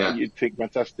 etc. You'd think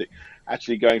fantastic.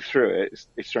 Actually going through it,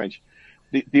 it's strange.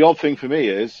 The odd thing for me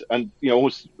is, and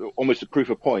almost a proof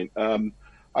of point,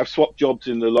 I've swapped jobs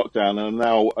in the lockdown and I'm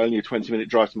now only a 20-minute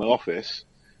drive to my office.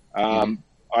 I'm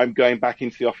going back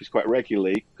into the office quite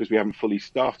regularly because we haven't fully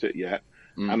staffed it yet.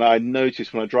 And I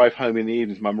notice when I drive home in the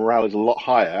evenings, my morale is a lot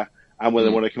higher. And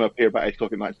when I come up here about 8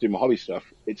 o'clock at night to do my hobby stuff,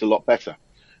 it's a lot better.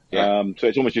 Yeah. So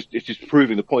it's almost just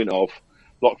proving the point of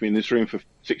lock me in this room for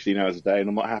 16 hours a day and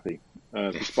I'm not happy,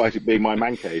 despite it being my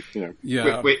man cave,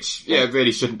 Yeah. Which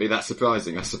really shouldn't be that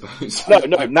surprising, I suppose. No,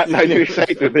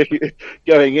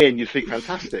 going in, you'd think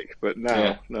fantastic, but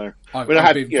no. I've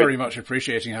been very much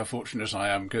appreciating how fortunate I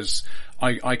am because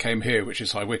I came here, which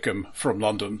is High Wycombe, from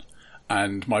London.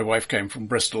 And my wife came from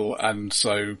Bristol, and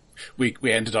so we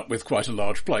ended up with quite a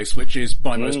large place, which is,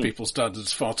 by most people's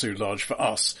standards, far too large for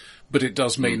us. But it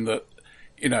does mean that,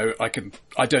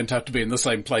 I don't have to be in the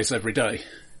same place every day.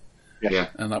 Yeah.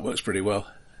 And that works pretty well.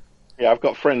 Yeah, I've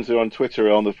got friends who are on Twitter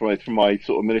from my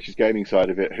sort of miniatures gaming side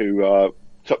of it who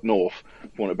it's up north,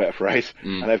 for want of a better phrase,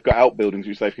 and they've got outbuildings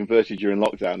which they've converted during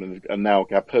lockdown and now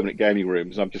have permanent gaming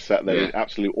rooms. I'm just sat there in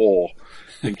absolute awe,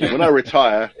 thinking, when I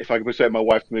retire, if I can persuade my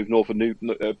wife to move north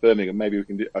of Birmingham, maybe we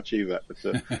can achieve that. But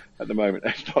at the moment,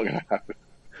 it's not going to happen.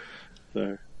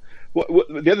 So,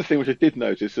 the other thing which I did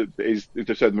notice is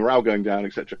the morale going down,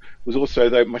 etc., was also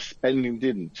that my spending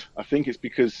didn't. I think it's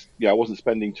because I wasn't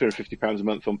spending £250 a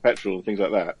month on petrol and things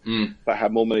like that. But I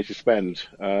had more money to spend.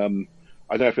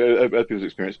 I don't know if other people's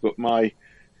experience, but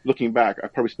looking back, I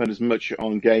probably spent as much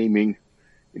on gaming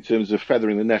in terms of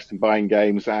feathering the nest and buying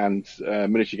games and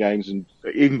miniature games, and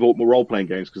even bought more role-playing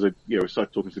games because I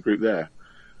started talking to the group there.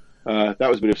 That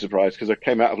was a bit of a surprise because I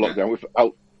came out of lockdown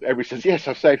without. Everybody says, yes,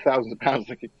 I've saved thousands of pounds.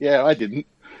 Thinking, yeah, I didn't.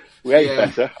 We ate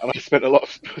better, and I spent a lot of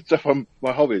stuff on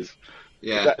my hobbies.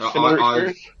 Yeah,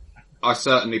 I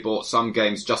certainly bought some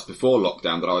games just before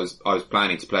lockdown that I was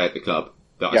planning to play at the club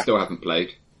that I still haven't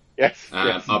played. Yes.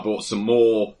 I bought some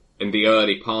more in the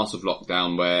early part of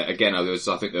lockdown where, again, I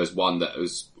think there was one that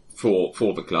was for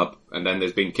the club, and then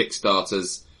there's been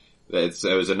Kickstarters.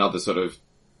 There was another sort of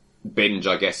binge,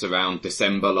 I guess, around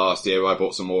December last year where I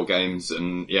bought some more games,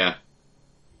 and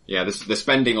the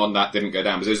spending on that didn't go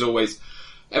down, but there's always,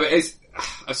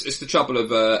 it's the trouble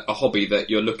of a hobby that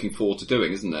you're looking forward to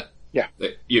doing, isn't it? Yeah.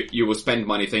 That you will spend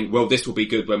money, think, well, this will be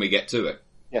good when we get to it.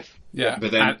 Yes. Yeah.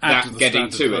 But then and getting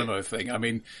to it. Thing. I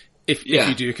mean, if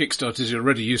you do Kickstarters, you're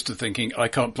already used to thinking, I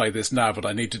can't play this now, but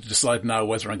I need to decide now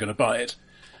whether I'm going to buy it.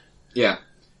 Yeah.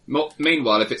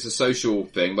 Meanwhile, if it's a social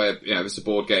thing where, if it's a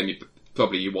board game,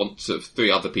 you want sort of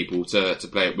 3 other people to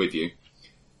play it with you.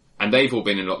 And they've all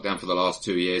been in lockdown for the last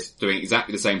 2 years doing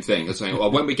exactly the same thing. They're saying,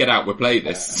 well, when we get out, we'll play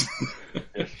this.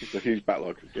 Yes, it's a huge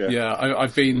backlog. Yeah,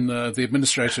 I've been the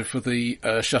administrator for the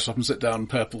Shut Up and Sit Down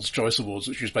Purple's Choice Awards,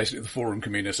 which is basically the forum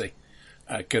community,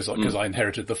 because I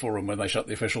inherited the forum when they shut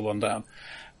the official one down.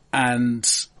 And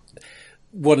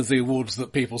one of the awards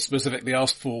that people specifically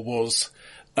asked for was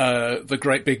the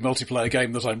great big multiplayer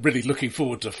game that I'm really looking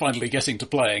forward to finally getting to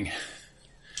playing.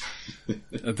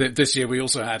 This year we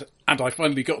also had, and I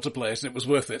finally got to play it and it was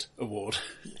worth it, award.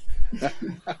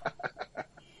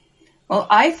 Well,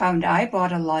 I found I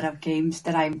bought a lot of games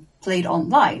that I played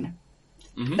online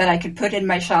that I could put in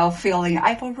my shelf feeling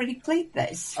I've already played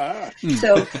this.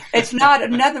 So it's not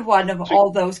another one of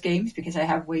all those games because I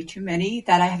have way too many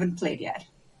that I haven't played yet.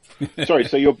 Sorry,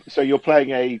 so you're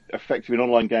playing effectively an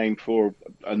online game for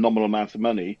a nominal amount of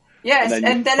money. Yes,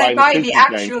 and then I buy the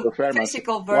actual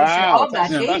physical version of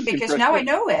that game because now I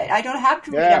know it. I don't have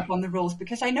to read up on the rules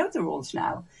because I know the rules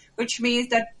now, which means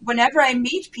that whenever I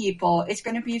meet people, it's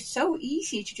going to be so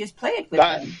easy to just play it with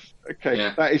them.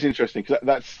 Okay, that is interesting because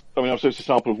I'm sort of a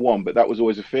sample of one, but that was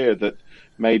always a fear that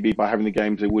maybe by having the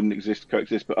games they wouldn't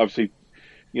coexist. But obviously,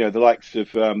 the likes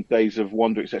of Days of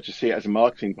Wonder, etc., see it as a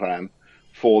marketing plan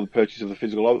for the purchase of the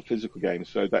physical games.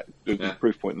 So that there's a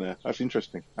proof point there. That's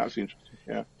interesting.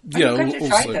 Yeah.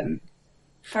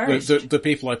 Also, the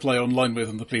people I play online with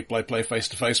and the people I play face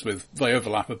to face with, they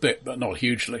overlap a bit, but not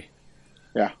hugely.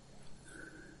 Yeah.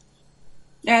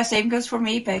 Yeah, same goes for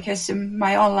me because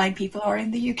my online people are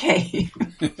in the UK.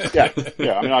 yeah.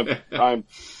 I mean,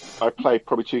 I play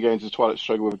probably 2 games of Twilight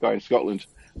Struggle with a guy in Scotland.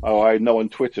 I know on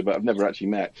Twitter, but I've never actually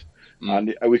met.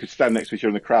 And we could stand next to each other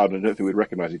in the crowd, and I don't think we'd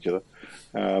recognise each other.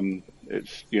 On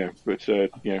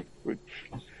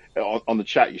the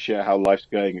chat you share how life's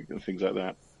going and things like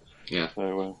that. Yeah.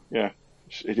 So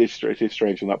it is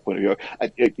strange from that point of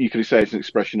view. You could say it's an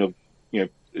expression of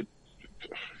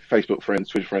Facebook friends,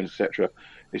 Twitter friends, etc.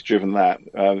 It's driven that.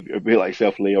 A bit like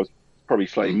yourself, Lee. I was probably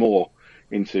slightly more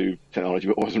into technology,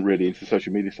 but wasn't really into the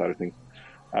social media side of things.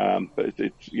 But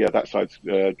that side's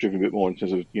driven a bit more in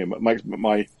terms of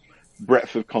my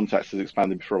breadth of contacts has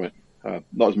expanded from it.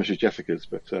 Not as much as Jessica's,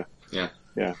 but it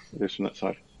is from that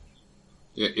side.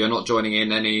 You're not joining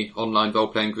in any online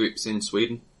role-playing groups in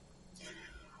Sweden?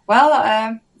 Well,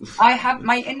 I have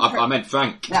my... I meant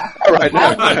Frank. Yeah. Right.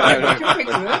 Not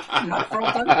a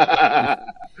problem.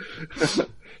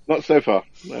 Not so far,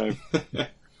 no.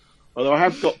 Although I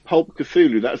have got Pulp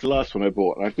Cthulhu, that's the last one I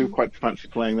bought, and I do quite fancy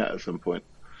playing that at some point.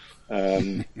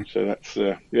 So that's,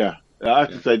 I have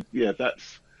to say,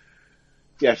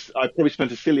 yes, I probably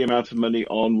spent a silly amount of money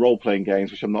on role-playing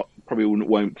games, which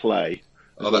won't play.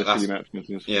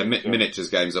 Miniatures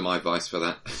games are my vice for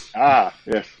that.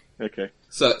 Yes, okay.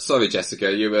 So, sorry,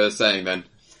 Jessica, you were saying then?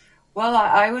 Well,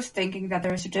 I was thinking that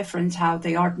there's a difference how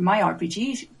my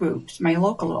RPG groups, my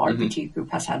local RPG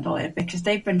group has handled it, because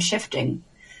they've been shifting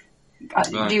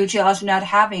due to us not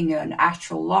having an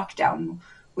actual lockdown.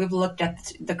 We've looked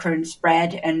at the current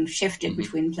spread and shifted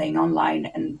between playing online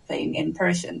and playing in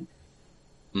person.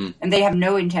 And they have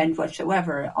no intent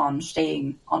whatsoever on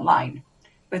staying online.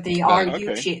 But they are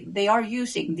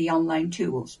using the online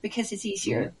tools because it's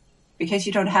easier, because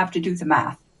you don't have to do the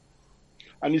math.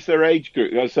 And is there age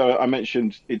group? So I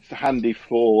mentioned it's handy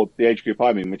for the age group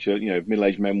I'm in, which are,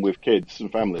 middle-aged men with kids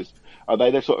and families. Are they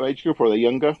their sort of age group, or are they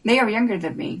younger? They are younger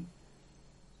than me.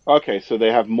 Okay, so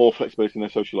they have more flexibility in their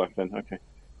social life then. Okay.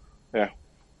 Yeah.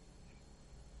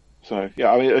 So,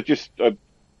 yeah, I mean,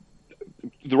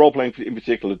 the role-playing in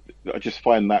particular, I just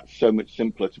find that so much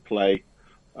simpler to play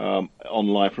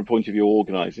online from a point of view of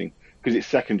organising, because it's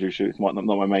secondary, so it's not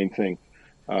my main thing.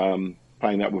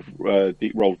 Playing that with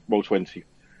Roll20.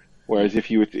 Whereas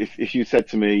if you said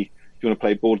to me, do you want to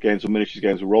play board games or miniatures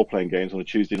games or role-playing games on a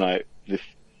Tuesday night, it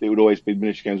would always be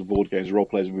miniature games or board games. Role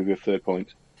players would be a third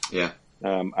point. Yeah.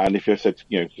 And if you said,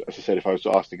 as I said, if I was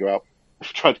asked to go out,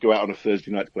 tried to go out on a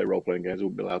Thursday night to play role-playing games, I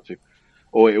wouldn't be allowed to,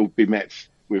 or it would be met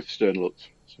with stern looks.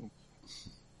 So.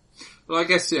 Well, I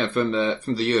guess from the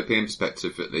European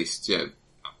perspective, at least,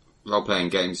 role-playing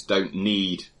games don't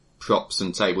need props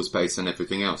and table space and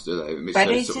everything else, do they?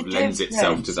 It sort of lends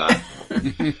itself to that.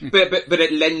 but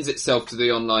it lends itself to the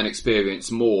online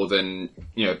experience more than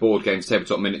board games,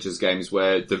 tabletop miniatures games,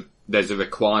 where there's a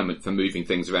requirement for moving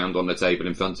things around on the table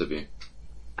in front of you.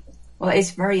 Well,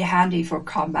 it's very handy for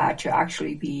combat to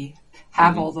actually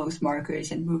have all those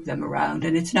markers and move them around,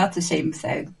 and it's not the same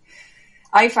thing.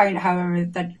 I find, however,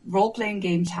 that role-playing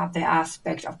games have the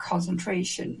aspect of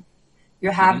concentration. You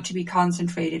have to be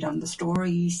concentrated on the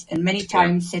stories, and many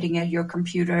times sitting at your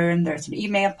computer and there's an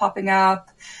email popping up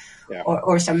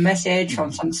or some message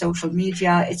from some social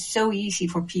media. It's so easy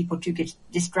for people to get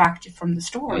distracted from the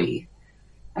story.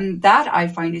 And that, I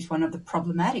find, is one of the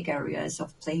problematic areas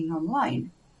of playing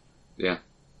online. Yeah.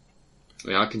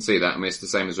 Yeah, I can see that. I mean, it's the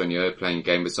same as when you're playing a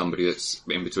game with somebody that's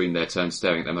in between their turns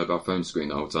staring at their mobile phone screen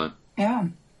the whole time. Yeah.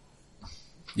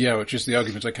 Yeah, which is the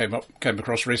argument I came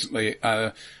across recently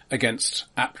against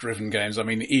app-driven games. I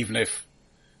mean, even if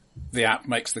the app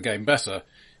makes the game better,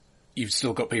 you've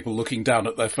still got people looking down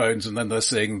at their phones and then they're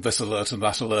seeing this alert and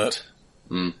that alert.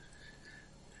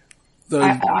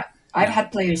 I've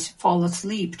had players fall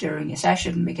asleep during a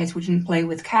session because we didn't play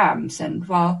with cams, and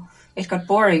it got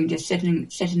boring just sitting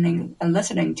and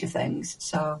listening to things.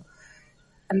 So.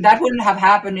 And that wouldn't have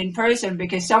happened in person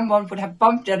because someone would have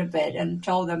bumped it a bit and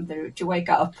told them to wake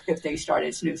up if they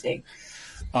started snoozing.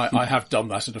 I have done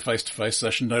that in a face-to-face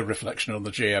session. No reflection on the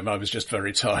GM. I was just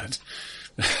very tired.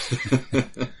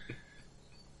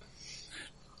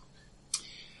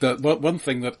 One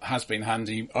thing that has been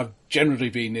handy, I've generally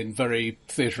been in very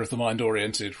theatre of the mind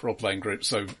oriented role-playing groups,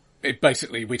 so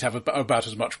we'd have about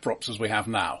as much props as we have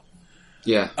now.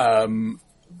 Yeah.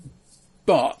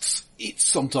 But it's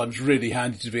sometimes really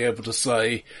handy to be able to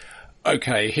say,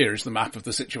 okay, here's the map of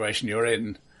the situation you're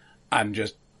in, and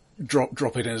just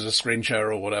drop it in as a screen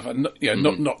share or whatever.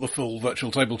 Not the full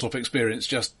virtual tabletop experience,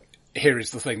 just here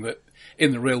is the thing that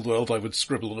in the real world I would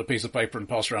scribble on a piece of paper and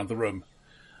pass around the room.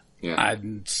 Yeah.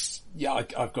 And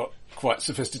I've got quite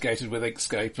sophisticated with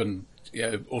Inkscape and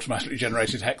automatically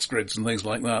generated hex grids and things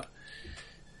like that.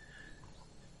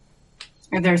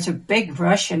 And there's a big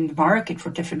rush in the market for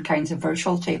different kinds of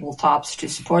virtual tabletops to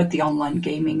support the online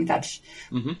gaming. That's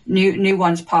new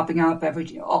ones popping up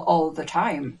all the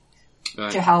time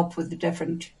to help with the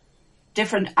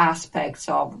different aspects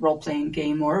of role-playing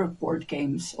game or board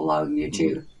games, allowing you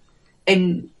to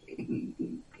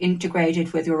integrate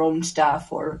it with your own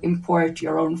stuff or import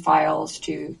your own files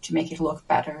to make it look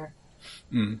better.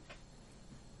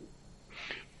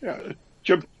 Yeah,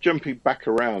 jumping back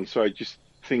around, so I just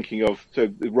thinking of, so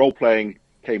the role-playing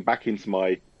came back into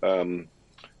my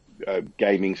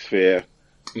gaming sphere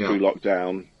through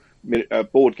lockdown.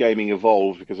 Board gaming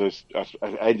evolved because I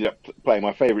ended up playing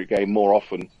my favourite game more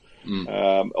often,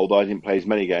 although I didn't play as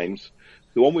many games.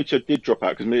 The one which I did drop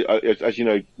out, because as you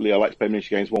know, Lee, I like to play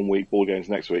miniature games one week, board games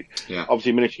next week. Yeah.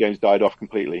 Obviously, miniature games died off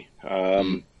completely.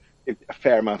 A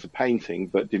fair amount of painting,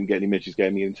 but didn't get any miniatures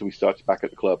gaming until we started back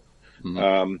at the club.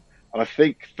 And I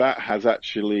think that has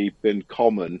actually been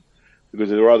common because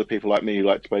there are other people like me who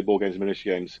like to play board games and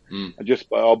miniature games. And just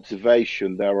by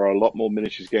observation, there are a lot more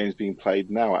miniatures games being played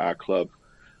now at our club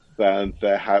than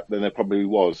there probably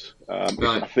was.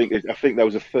 I think there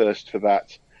was a thirst for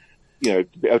that, be able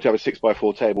to have a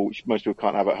 6x4 table, which most people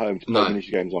can't have at home, to play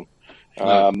miniature games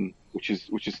on, which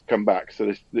has come back.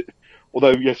 So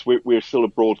although yes, we're still a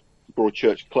broad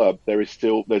church club,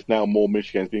 there's now more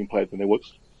miniature games being played than there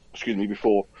was,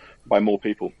 before, by more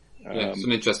people. It's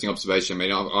an interesting observation. I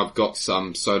mean, I've got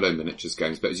some solo miniatures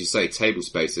games, but as you say, table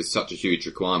space is such a huge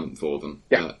requirement for them.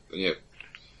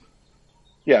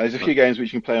 Yeah, there's a few games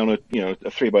which you can play on a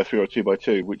 3x3 or a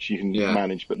 2x2, which you can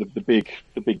manage, but the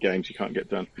big games you can't get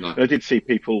done. No. And I did see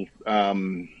people,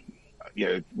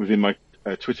 within my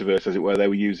Twitterverse, as it were, they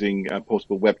were using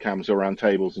portable webcams around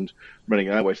tables and running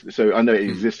it that way. So I know it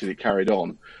existed, it carried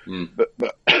on, but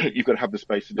you've got to have the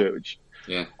space to do it. Which,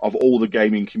 of all the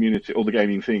gaming community, all the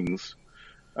gaming things,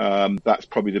 that's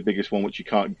probably the biggest one which you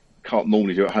can't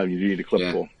normally do at home. You need a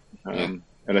club for.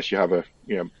 Unless you have a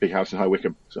big house in High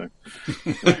Wycombe. So,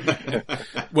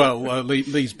 well,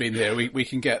 Lee's been here. We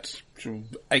can get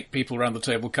 8 people around the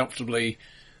table comfortably,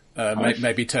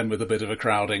 maybe 10 with a bit of a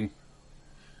crowding.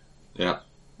 Yeah,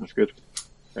 that's good.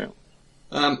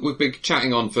 Yeah, we've been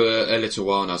chatting on for a little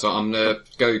while now, so I'm going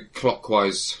to go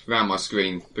clockwise around my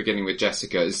screen, beginning with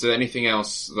Jessica. Is there anything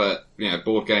else that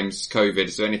board games, COVID?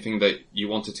 Is there anything that you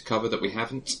wanted to cover that we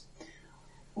haven't?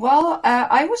 Well,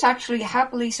 I was actually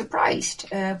happily surprised.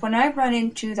 When I ran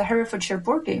into the Herefordshire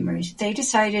board gamers, they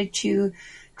decided to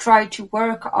try to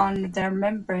work on their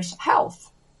members'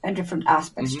 health and different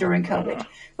aspects during COVID,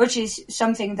 which is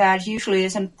something that usually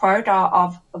isn't part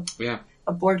of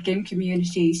a board game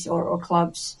communities or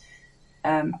clubs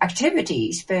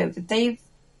activities. But they've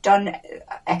done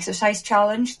exercise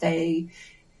challenge. They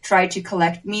try to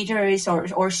collect meters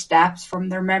or steps from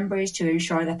their members to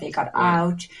ensure that they got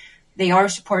out. They are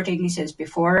supporting, says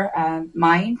before,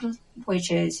 Mind, which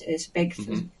is a big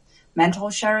mental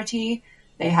charity.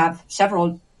 They have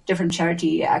several different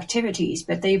charity activities,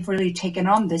 but they've really taken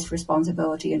on this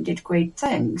responsibility and did great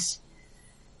things,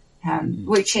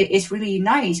 which is really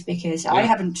nice because I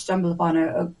haven't stumbled upon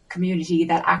a community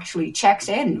that actually checks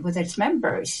in with its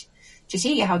members to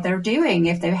see how they're doing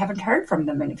if they haven't heard from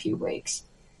them in a few weeks.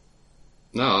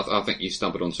 No, I think you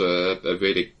stumbled onto a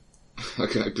really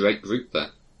a great group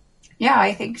there. Yeah,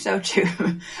 I think so too.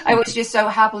 I was just so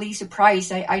happily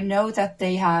surprised. I know that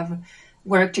they have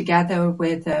worked together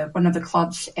with one of the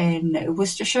clubs in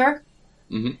Worcestershire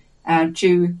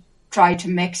to try to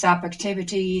mix up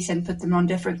activities and put them on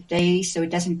different days so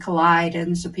it doesn't collide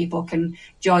and so people can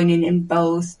join in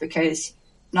both, because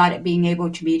not being able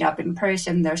to meet up in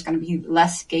person, there's going to be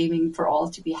less gaming for all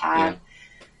to be had. Yeah.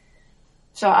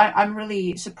 So I'm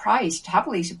really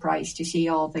happily surprised to see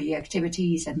all the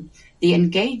activities and the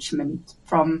engagement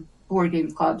from board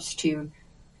game clubs to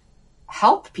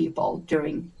help people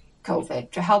during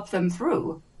COVID, to help them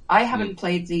through. I haven't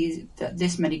played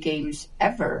this many games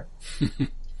ever.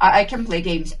 I can play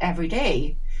games every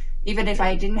day. Even if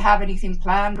I didn't have anything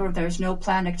planned or there's no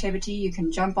planned activity, you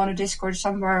can jump on a Discord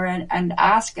somewhere and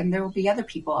ask, and there will be other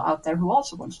people out there who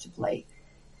also wants to play.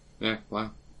 Yeah,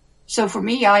 wow. So for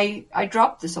me, I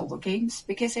dropped the solo games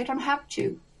because I don't have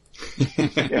to.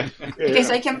 Because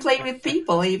I can play with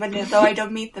people even though I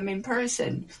don't meet them in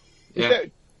person. Yeah.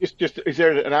 Is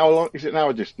there an hour long? Is it an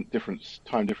hour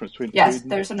time difference between? Yes,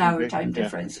 there's an hour time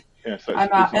difference. Yeah, so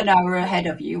I'm an hour ahead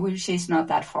of you, which is not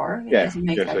that far. It doesn't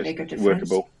make that big a difference.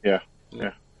 Workable. Yeah.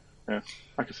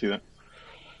 I can see that.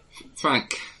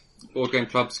 Frank, board game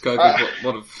clubs,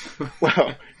 COVID.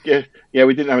 Well, yeah,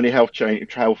 we didn't have any health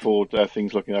or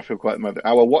things looking. I feel quite mad.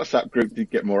 Our WhatsApp group did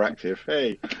get more active.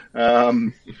 Hey,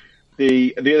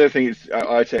 the other thing is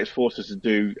I'd say it's forced us to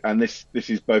do, and this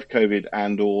is both COVID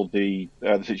and all the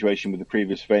situation with the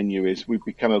previous venue, is we've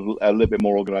become a little bit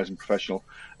more organised and professional.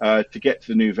 To get to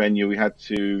the new venue, we had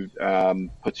to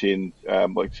put in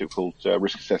what's it called,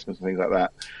 risk assessments and things like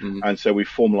that. And so we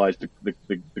formalised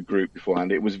the group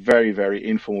beforehand. It was very, very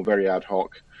informal, very ad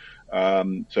hoc.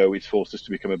 So it's forced us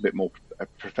to become a bit more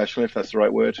professional, if that's the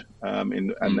right word,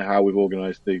 in how we've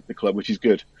organised the club, which is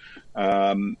good,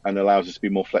 and allows us to be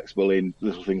more flexible in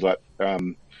little things like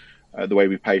the way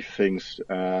we pay for things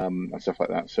and stuff like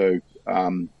that. So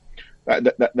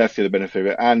that's the other benefit of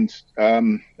it. And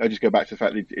I just go back to the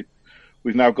fact that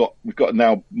we've got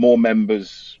now more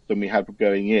members than we had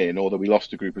going in, or that we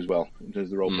lost a group as well in terms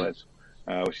of the role players,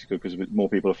 which is good because more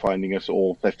people are finding us,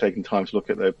 or they've taken time to look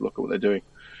at what they're doing.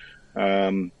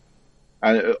 And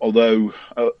although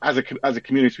as a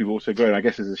community we've also grown, I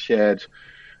guess as a shared,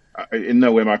 in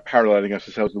no way am I paralleling us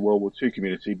ourselves to the World War II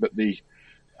community, but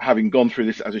having gone through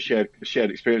this as a shared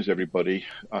experience with everybody,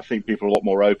 I think people are a lot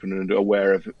more open and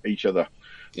aware of each other.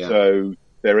 Yeah. So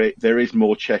there is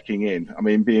more checking in. I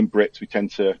mean, being Brits, we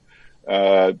tend to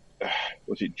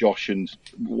josh and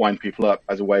wind people up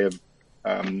as a way of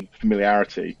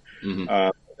familiarity.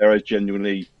 There is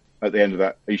genuinely, at the end of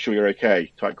that, are you sure you're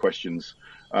okay? Type questions,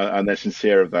 and they're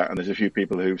sincere of that. And there's a few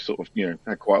people who've sort of,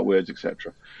 had quiet words,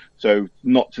 etc. So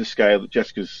not to the scale that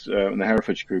Jessica's and the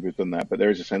Herefordshire group have done that, but there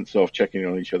is a sense of checking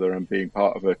on each other and being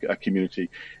part of a community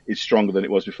is stronger than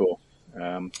it was before.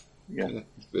 Yeah,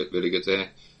 really good to hear.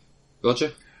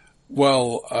 Roger?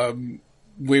 Well,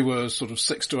 we were sort of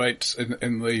 6 to 8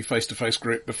 in the face-to-face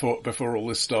group before all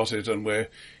this started, and we're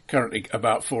currently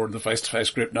about 4 in the face-to-face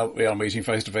group now that we are meeting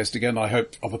face-to-face again. I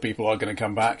hope other people are going to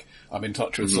come back. I'm in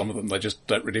touch with some of them. They just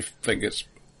don't really think it's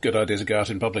a good idea to go out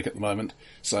in public at the moment.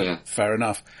 So, fair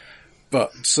enough.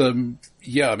 But,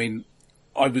 I mean,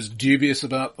 I was dubious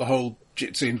about the whole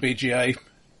Jitsi and BGA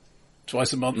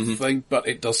twice a month thing, but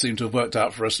it does seem to have worked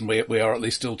out for us, and we are at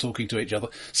least still talking to each other.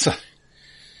 So,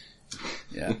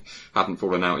 yeah. Haven't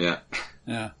fallen out yet.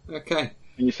 Yeah. And Okay.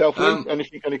 yourself, Lou?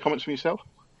 Any comments from yourself?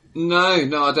 No,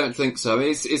 I don't think so.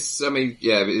 It's, I mean,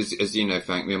 as you know,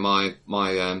 Frank,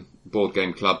 my board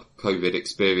game club COVID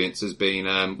experience has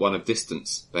been, one of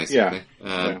distance, basically.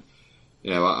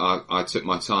 You know, I took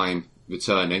my time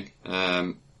returning,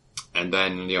 and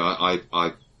then, you know,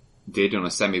 I did on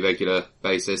a semi-regular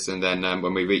basis, and then,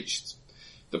 when we reached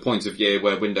the point of year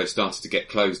where windows started to get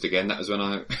closed again, that was when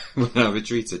I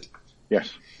retreated.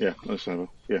 Yes,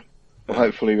 understandable. Yeah. Well,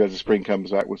 hopefully as the spring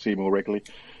comes back, we'll see more regularly.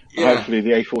 Yeah. Hopefully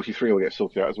the A43 will get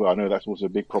sorted out as well. I know that's also a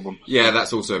big problem. Yeah,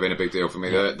 that's also been a big deal for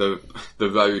me. Yeah. The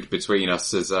road between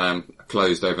us has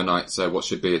closed overnight, so what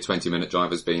should be a 20-minute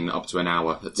drive has been up to an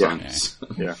hour at times.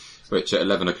 Yeah. Which at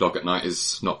 11 o'clock at night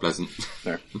is not pleasant.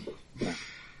 No.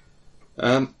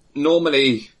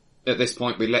 Normally, at this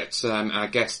point, we let our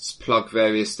guests plug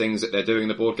various things that they're doing in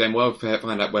the board game world,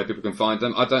 find out where people can find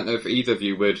them. I don't know if either of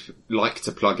you would like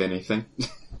to plug anything.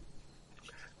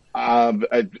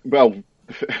 Well,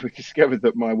 we discovered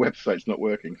that my website's not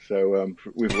working, so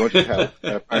with Roger Health,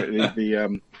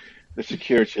 apparently the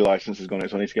security license has gone out,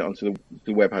 so I need to get onto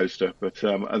the web hoster. But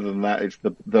other than that, it's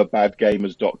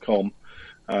thebadgamers.com. You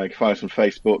can find us on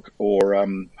Facebook or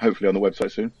hopefully on the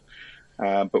website soon.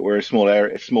 But we're a small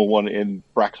one in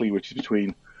Brackley, which is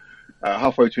between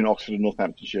halfway between Oxford and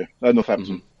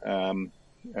Northampton.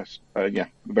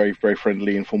 Very, very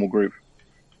friendly, informal group.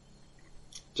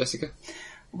 Jessica?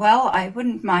 Well, I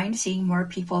wouldn't mind seeing more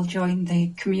people join the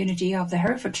community of the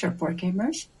Herefordshire board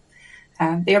gamers.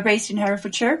 They are based in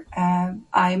Herefordshire.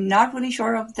 I'm not really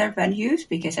sure of their venues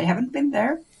because I haven't been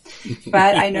there,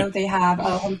 but I know they have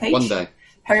a homepage. One day.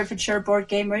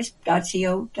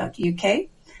 HerefordShireBoardGamers.co.uk.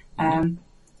 And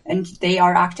they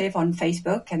are active on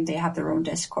Facebook, and they have their own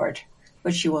Discord,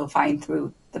 which you will find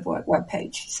through the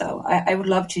webpage. So I would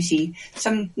love to see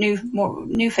some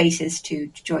new faces to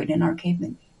join in our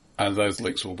cavemen. And those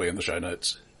links will be in the show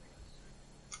notes.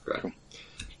 Great.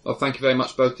 Well, thank you very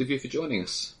much, both of you, for joining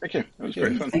us. Thank you. That was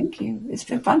great fun. Thank you. It's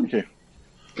been fun. Thank you.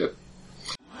 Good.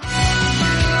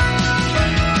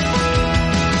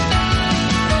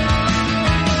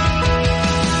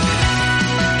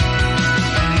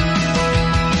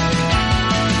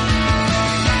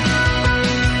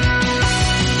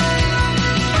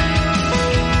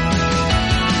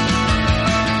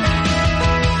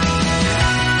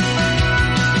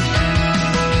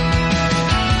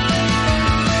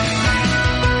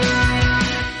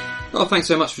 Well, thanks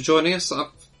so much for joining us. I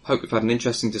hope we've had an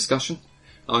interesting discussion.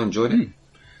 I enjoyed it.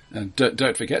 And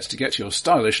don't forget to get your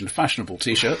stylish and fashionable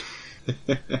t-shirt.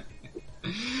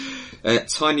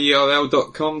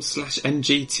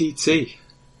 tinyurl.com/mgtt.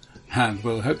 And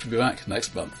we'll hope to be back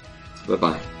next month.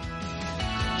 Bye-bye.